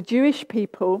insiders, the Jewish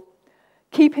people,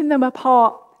 keeping them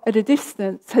apart at a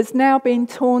distance, has now been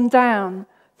torn down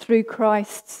through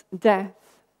Christ's death.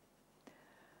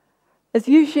 As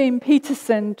Eugene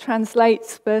Peterson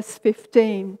translates verse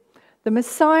 15, the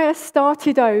Messiah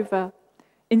started over.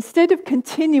 Instead of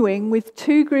continuing with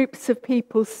two groups of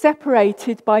people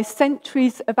separated by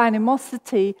centuries of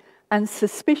animosity and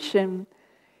suspicion,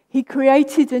 he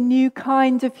created a new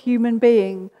kind of human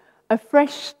being, a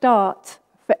fresh start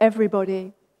for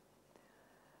everybody.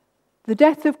 The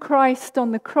death of Christ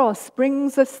on the cross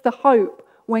brings us the hope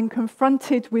when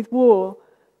confronted with war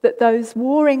that those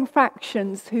warring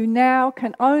factions who now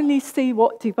can only see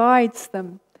what divides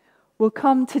them will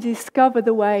come to discover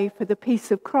the way for the peace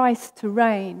of Christ to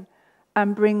reign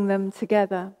and bring them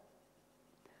together.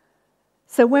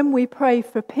 So when we pray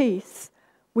for peace,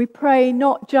 we pray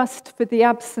not just for the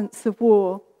absence of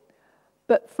war,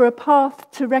 but for a path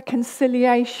to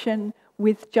reconciliation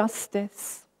with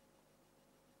justice.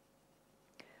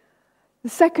 The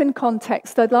second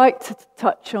context I'd like to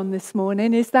touch on this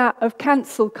morning is that of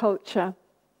cancel culture.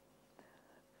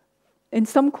 In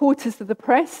some quarters of the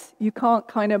press, you can't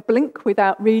kind of blink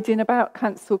without reading about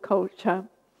cancel culture.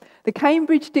 The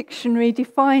Cambridge Dictionary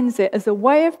defines it as a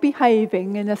way of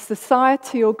behaving in a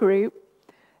society or group,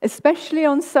 especially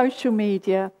on social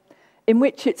media, in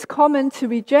which it's common to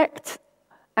reject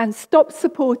and stop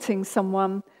supporting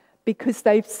someone because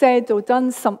they've said or done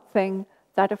something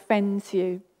that offends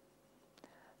you.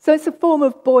 So it's a form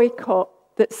of boycott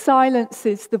that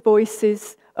silences the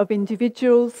voices of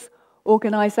individuals,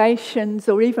 organisations,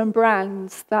 or even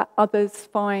brands that others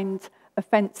find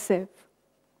offensive.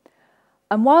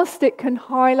 And whilst it can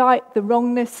highlight the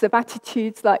wrongness of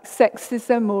attitudes like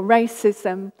sexism or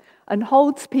racism and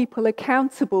holds people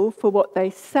accountable for what they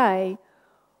say,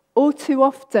 all too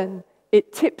often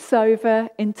it tips over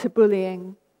into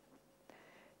bullying.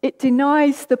 It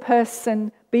denies the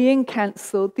person being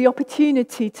cancelled the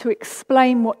opportunity to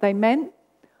explain what they meant,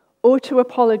 or to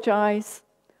apologise,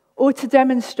 or to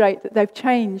demonstrate that they've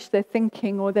changed their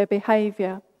thinking or their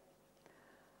behaviour.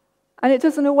 And it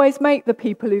doesn't always make the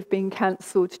people who've been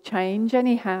cancelled change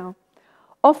anyhow.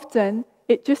 Often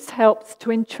it just helps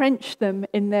to entrench them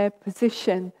in their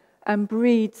position and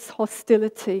breeds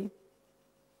hostility.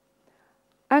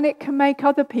 And it can make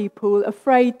other people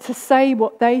afraid to say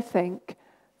what they think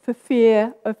for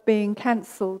fear of being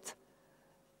cancelled,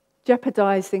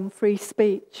 jeopardising free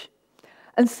speech.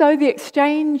 And so the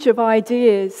exchange of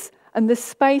ideas and the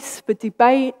space for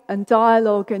debate and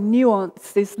dialogue and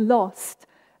nuance is lost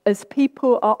as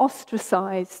people are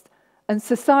ostracised and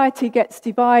society gets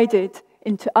divided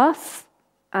into us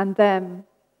and them.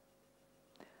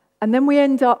 And then we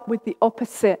end up with the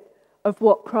opposite of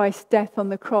what Christ's death on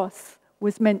the cross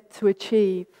was meant to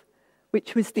achieve,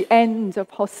 which was the end of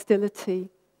hostility.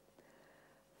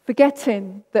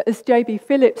 Forgetting that, as J.B.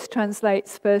 Phillips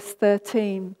translates verse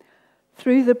 13,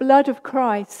 through the blood of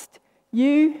Christ,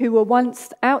 you who were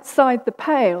once outside the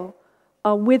pale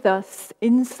are with us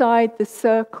inside the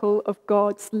circle of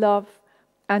God's love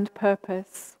and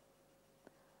purpose.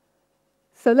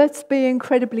 So let's be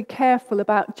incredibly careful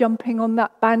about jumping on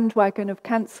that bandwagon of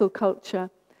cancel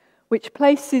culture, which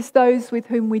places those with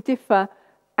whom we differ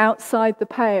outside the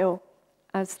pale,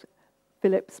 as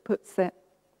Phillips puts it.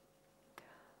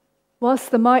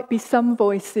 Whilst there might be some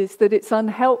voices that it's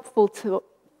unhelpful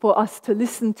for us to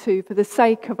listen to for the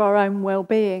sake of our own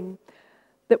well-being,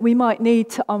 that we might need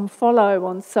to unfollow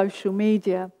on social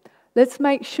media, let's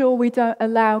make sure we don't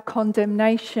allow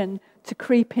condemnation to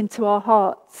creep into our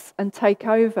hearts and take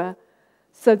over,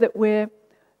 so that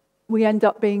we end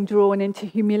up being drawn into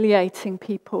humiliating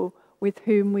people with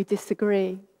whom we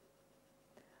disagree.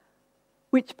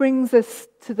 Which brings us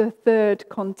to the third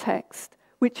context,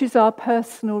 which is our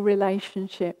personal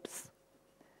relationships.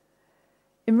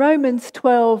 In Romans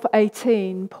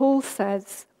 12:18, Paul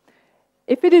says,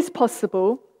 if it is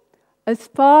possible, as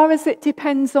far as it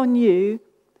depends on you,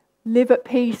 live at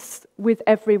peace with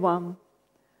everyone.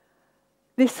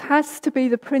 This has to be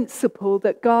the principle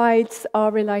that guides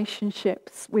our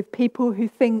relationships with people who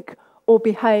think or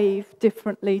behave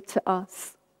differently to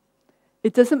us.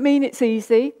 It doesn't mean it's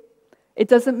easy. It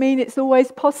doesn't mean it's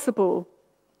always possible.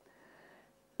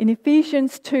 In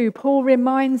Ephesians 2, Paul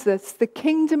reminds us the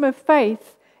kingdom of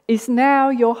faith is now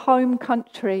your home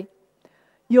country.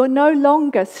 You're no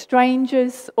longer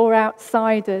strangers or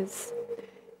outsiders.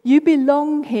 You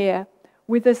belong here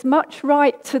with as much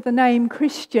right to the name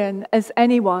Christian as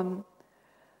anyone.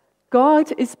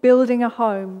 God is building a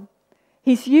home.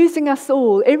 He's using us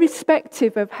all,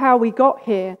 irrespective of how we got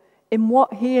here, in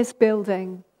what he is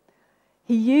building.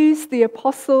 He used the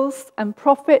apostles and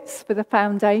prophets for the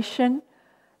foundation.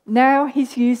 Now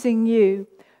he's using you,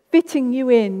 fitting you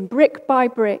in brick by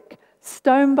brick,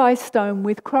 stone by stone,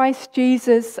 with Christ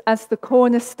Jesus as the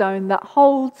cornerstone that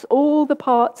holds all the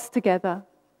parts together.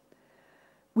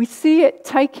 We see it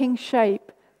taking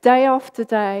shape day after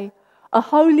day, a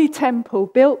holy temple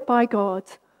built by God,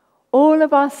 all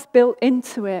of us built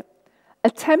into it, a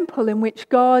temple in which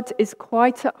God is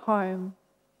quite at home.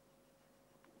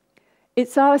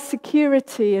 It's our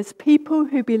security as people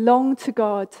who belong to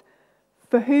God,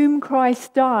 for whom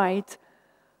Christ died,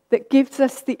 that gives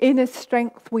us the inner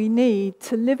strength we need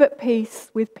to live at peace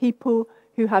with people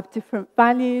who have different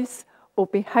values or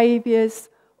behaviours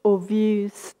or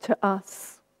views to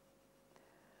us.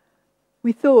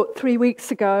 We thought 3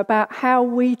 weeks ago about how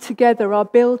we together are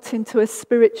built into a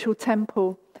spiritual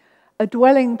temple, a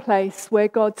dwelling place where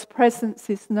God's presence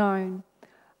is known.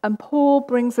 And Paul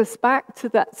brings us back to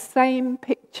that same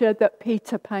picture that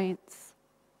Peter paints.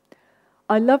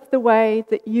 I love the way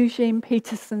that Eugene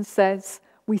Peterson says,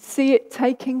 we see it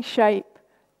taking shape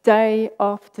day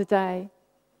after day,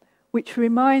 which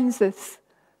reminds us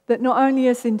that not only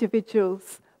as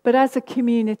individuals, but as a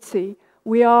community,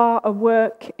 we are a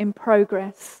work in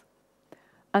progress.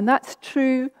 And that's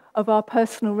true of our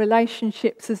personal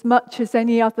relationships as much as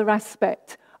any other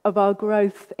aspect of our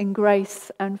growth in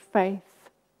grace and faith.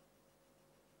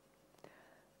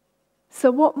 So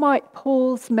what might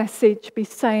Paul's message be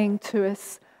saying to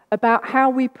us about how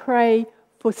we pray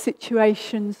for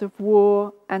situations of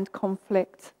war and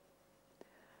conflict?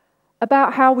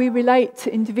 About how we relate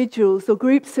to individuals or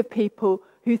groups of people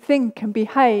who think and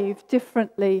behave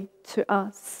differently to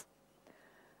us?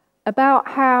 About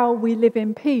how we live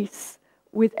in peace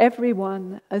with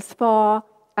everyone as far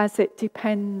as it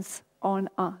depends on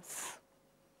us?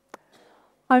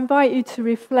 I invite you to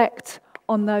reflect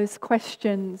on those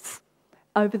questions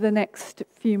over the next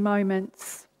few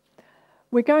moments.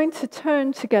 We're going to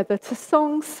turn together to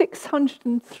Song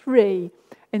 603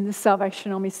 in the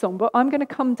Salvation Army Songbook. I'm going to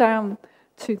come down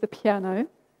to the piano.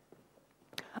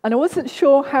 And I wasn't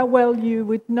sure how well you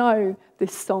would know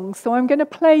this song, so I'm going to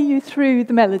play you through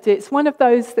the melody. It's one of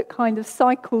those that kind of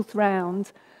cycles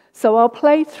round. So I'll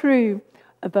play through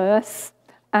a verse,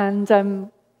 and,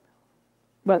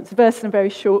 it's a verse and a very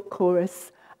short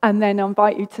chorus, and then I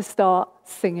invite you to start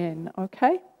singing,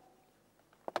 okay?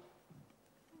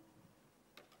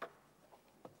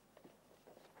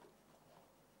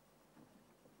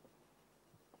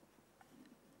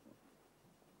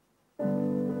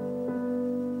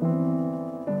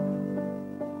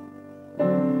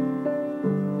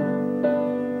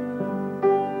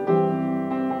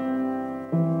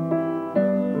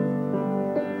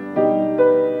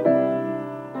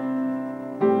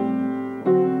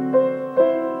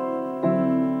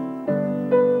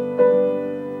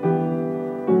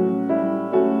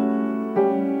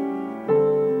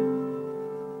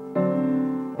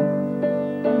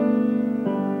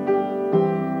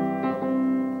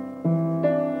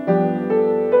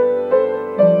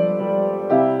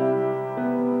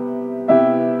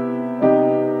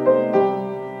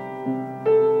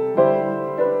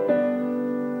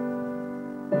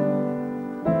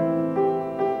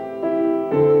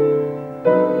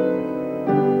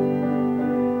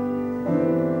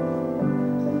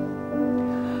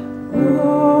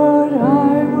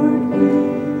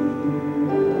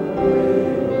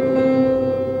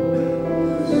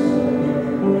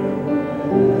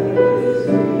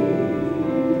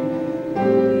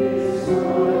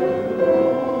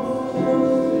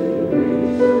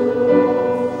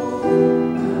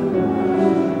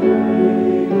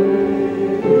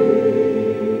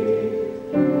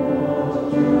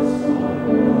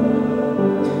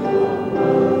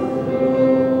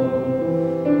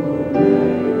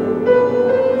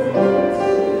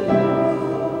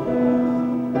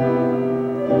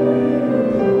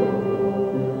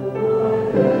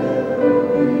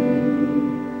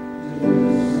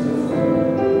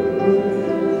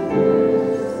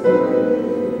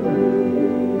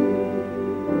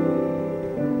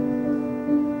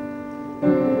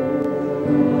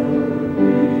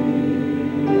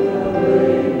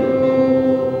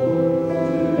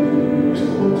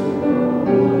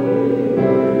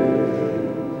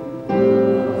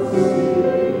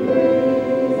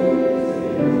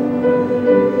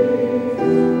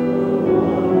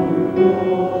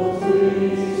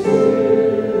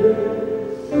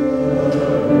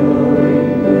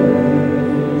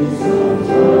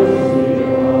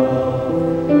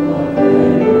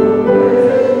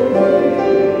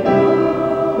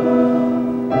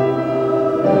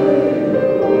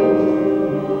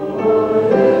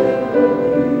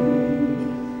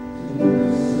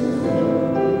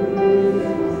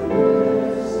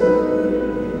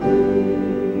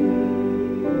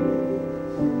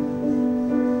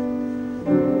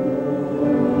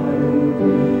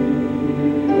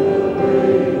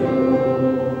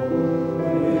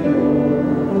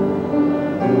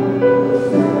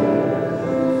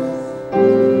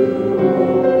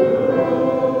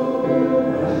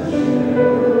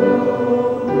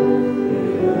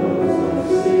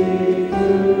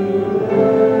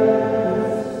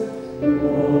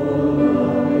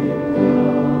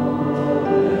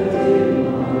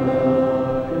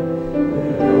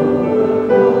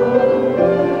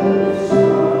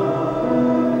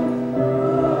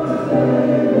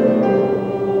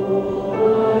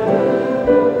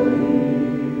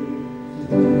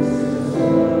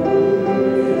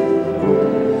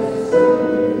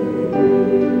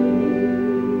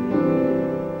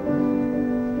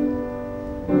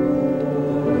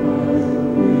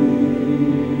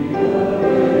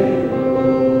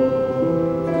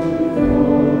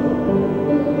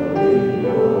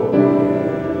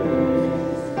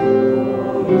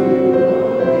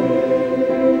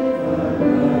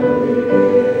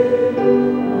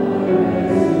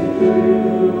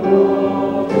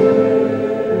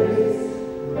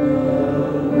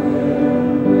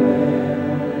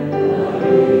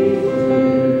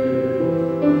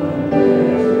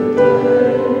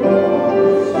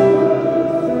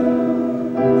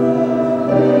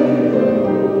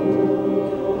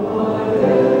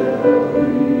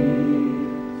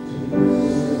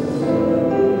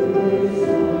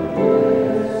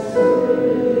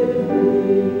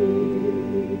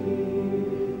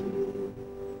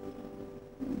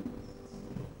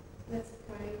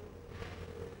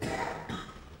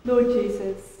 Lord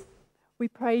Jesus, we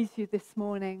praise you this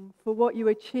morning for what you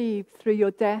achieved through your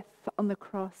death on the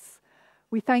cross.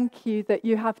 We thank you that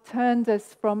you have turned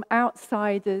us from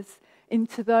outsiders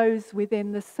into those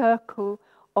within the circle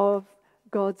of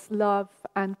God's love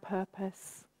and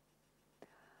purpose.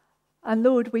 And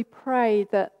Lord, we pray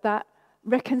that that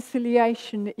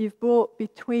reconciliation that you've brought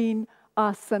between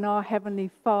us and our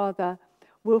Heavenly Father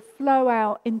will flow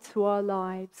out into our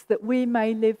lives, that we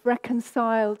may live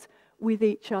reconciled with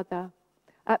each other,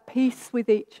 at peace with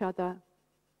each other.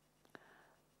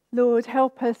 Lord,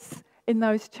 help us in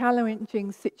those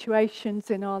challenging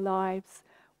situations in our lives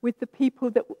with the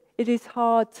people that it is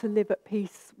hard to live at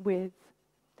peace with.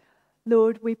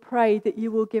 Lord, we pray that you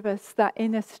will give us that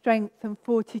inner strength and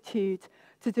fortitude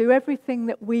to do everything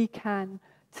that we can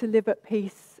to live at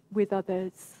peace with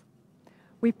others.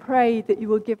 We pray that you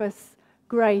will give us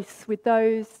grace with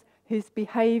those whose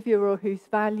behaviour or whose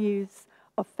values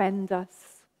offend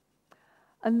us.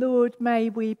 And Lord, may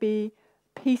we be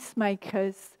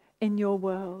peacemakers in your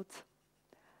world.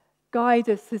 Guide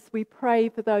us as we pray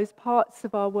for those parts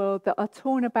of our world that are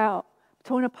torn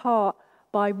apart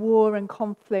by war and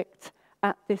conflict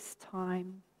at this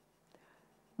time.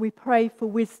 We pray for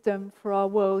wisdom for our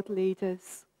world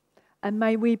leaders, and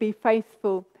may we be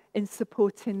faithful in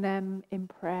supporting them in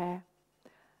prayer.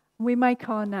 We make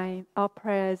our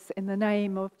prayers in the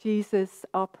name of Jesus,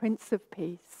 our Prince of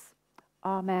Peace.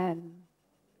 Amen.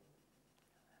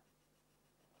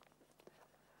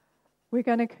 We're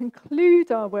going to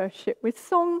conclude our worship with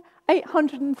song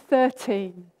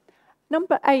 813,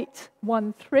 number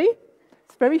 813.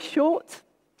 It's very short,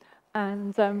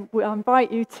 and we'll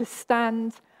invite you to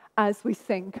stand as we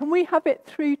sing. Can we have it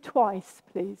through twice,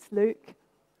 please, Luke,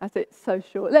 as it's so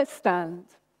short? Let's stand.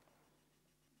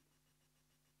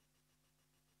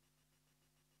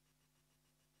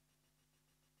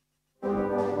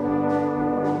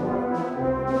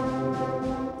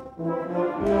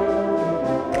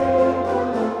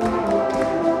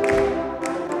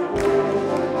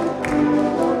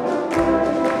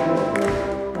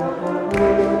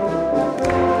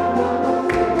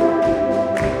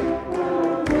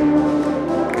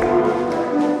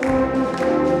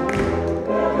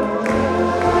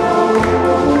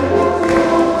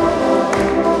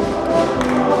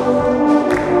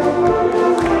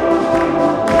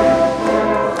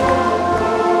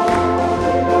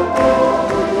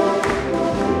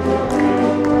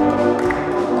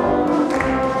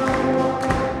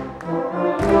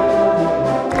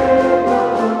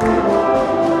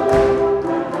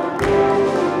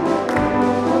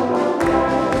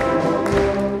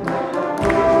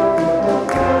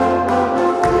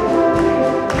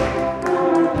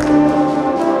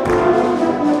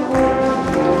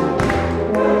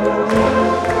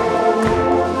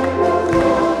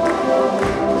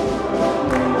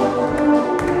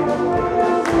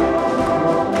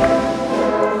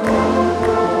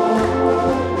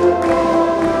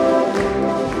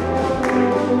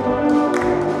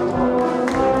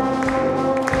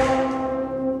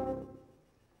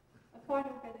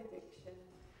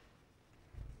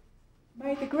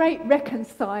 May the great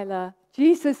reconciler,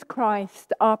 Jesus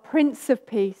Christ, our Prince of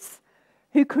Peace,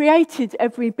 who created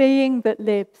every being that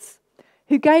lives,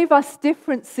 who gave us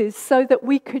differences so that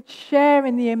we could share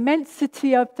in the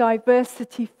immensity of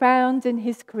diversity found in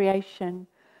his creation,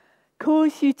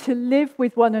 cause you to live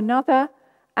with one another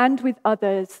and with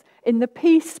others in the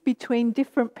peace between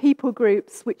different people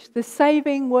groups which the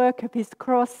saving work of his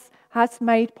cross has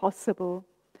made possible.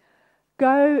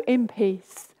 Go in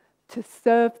peace to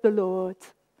serve the Lord.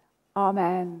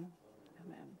 Amen.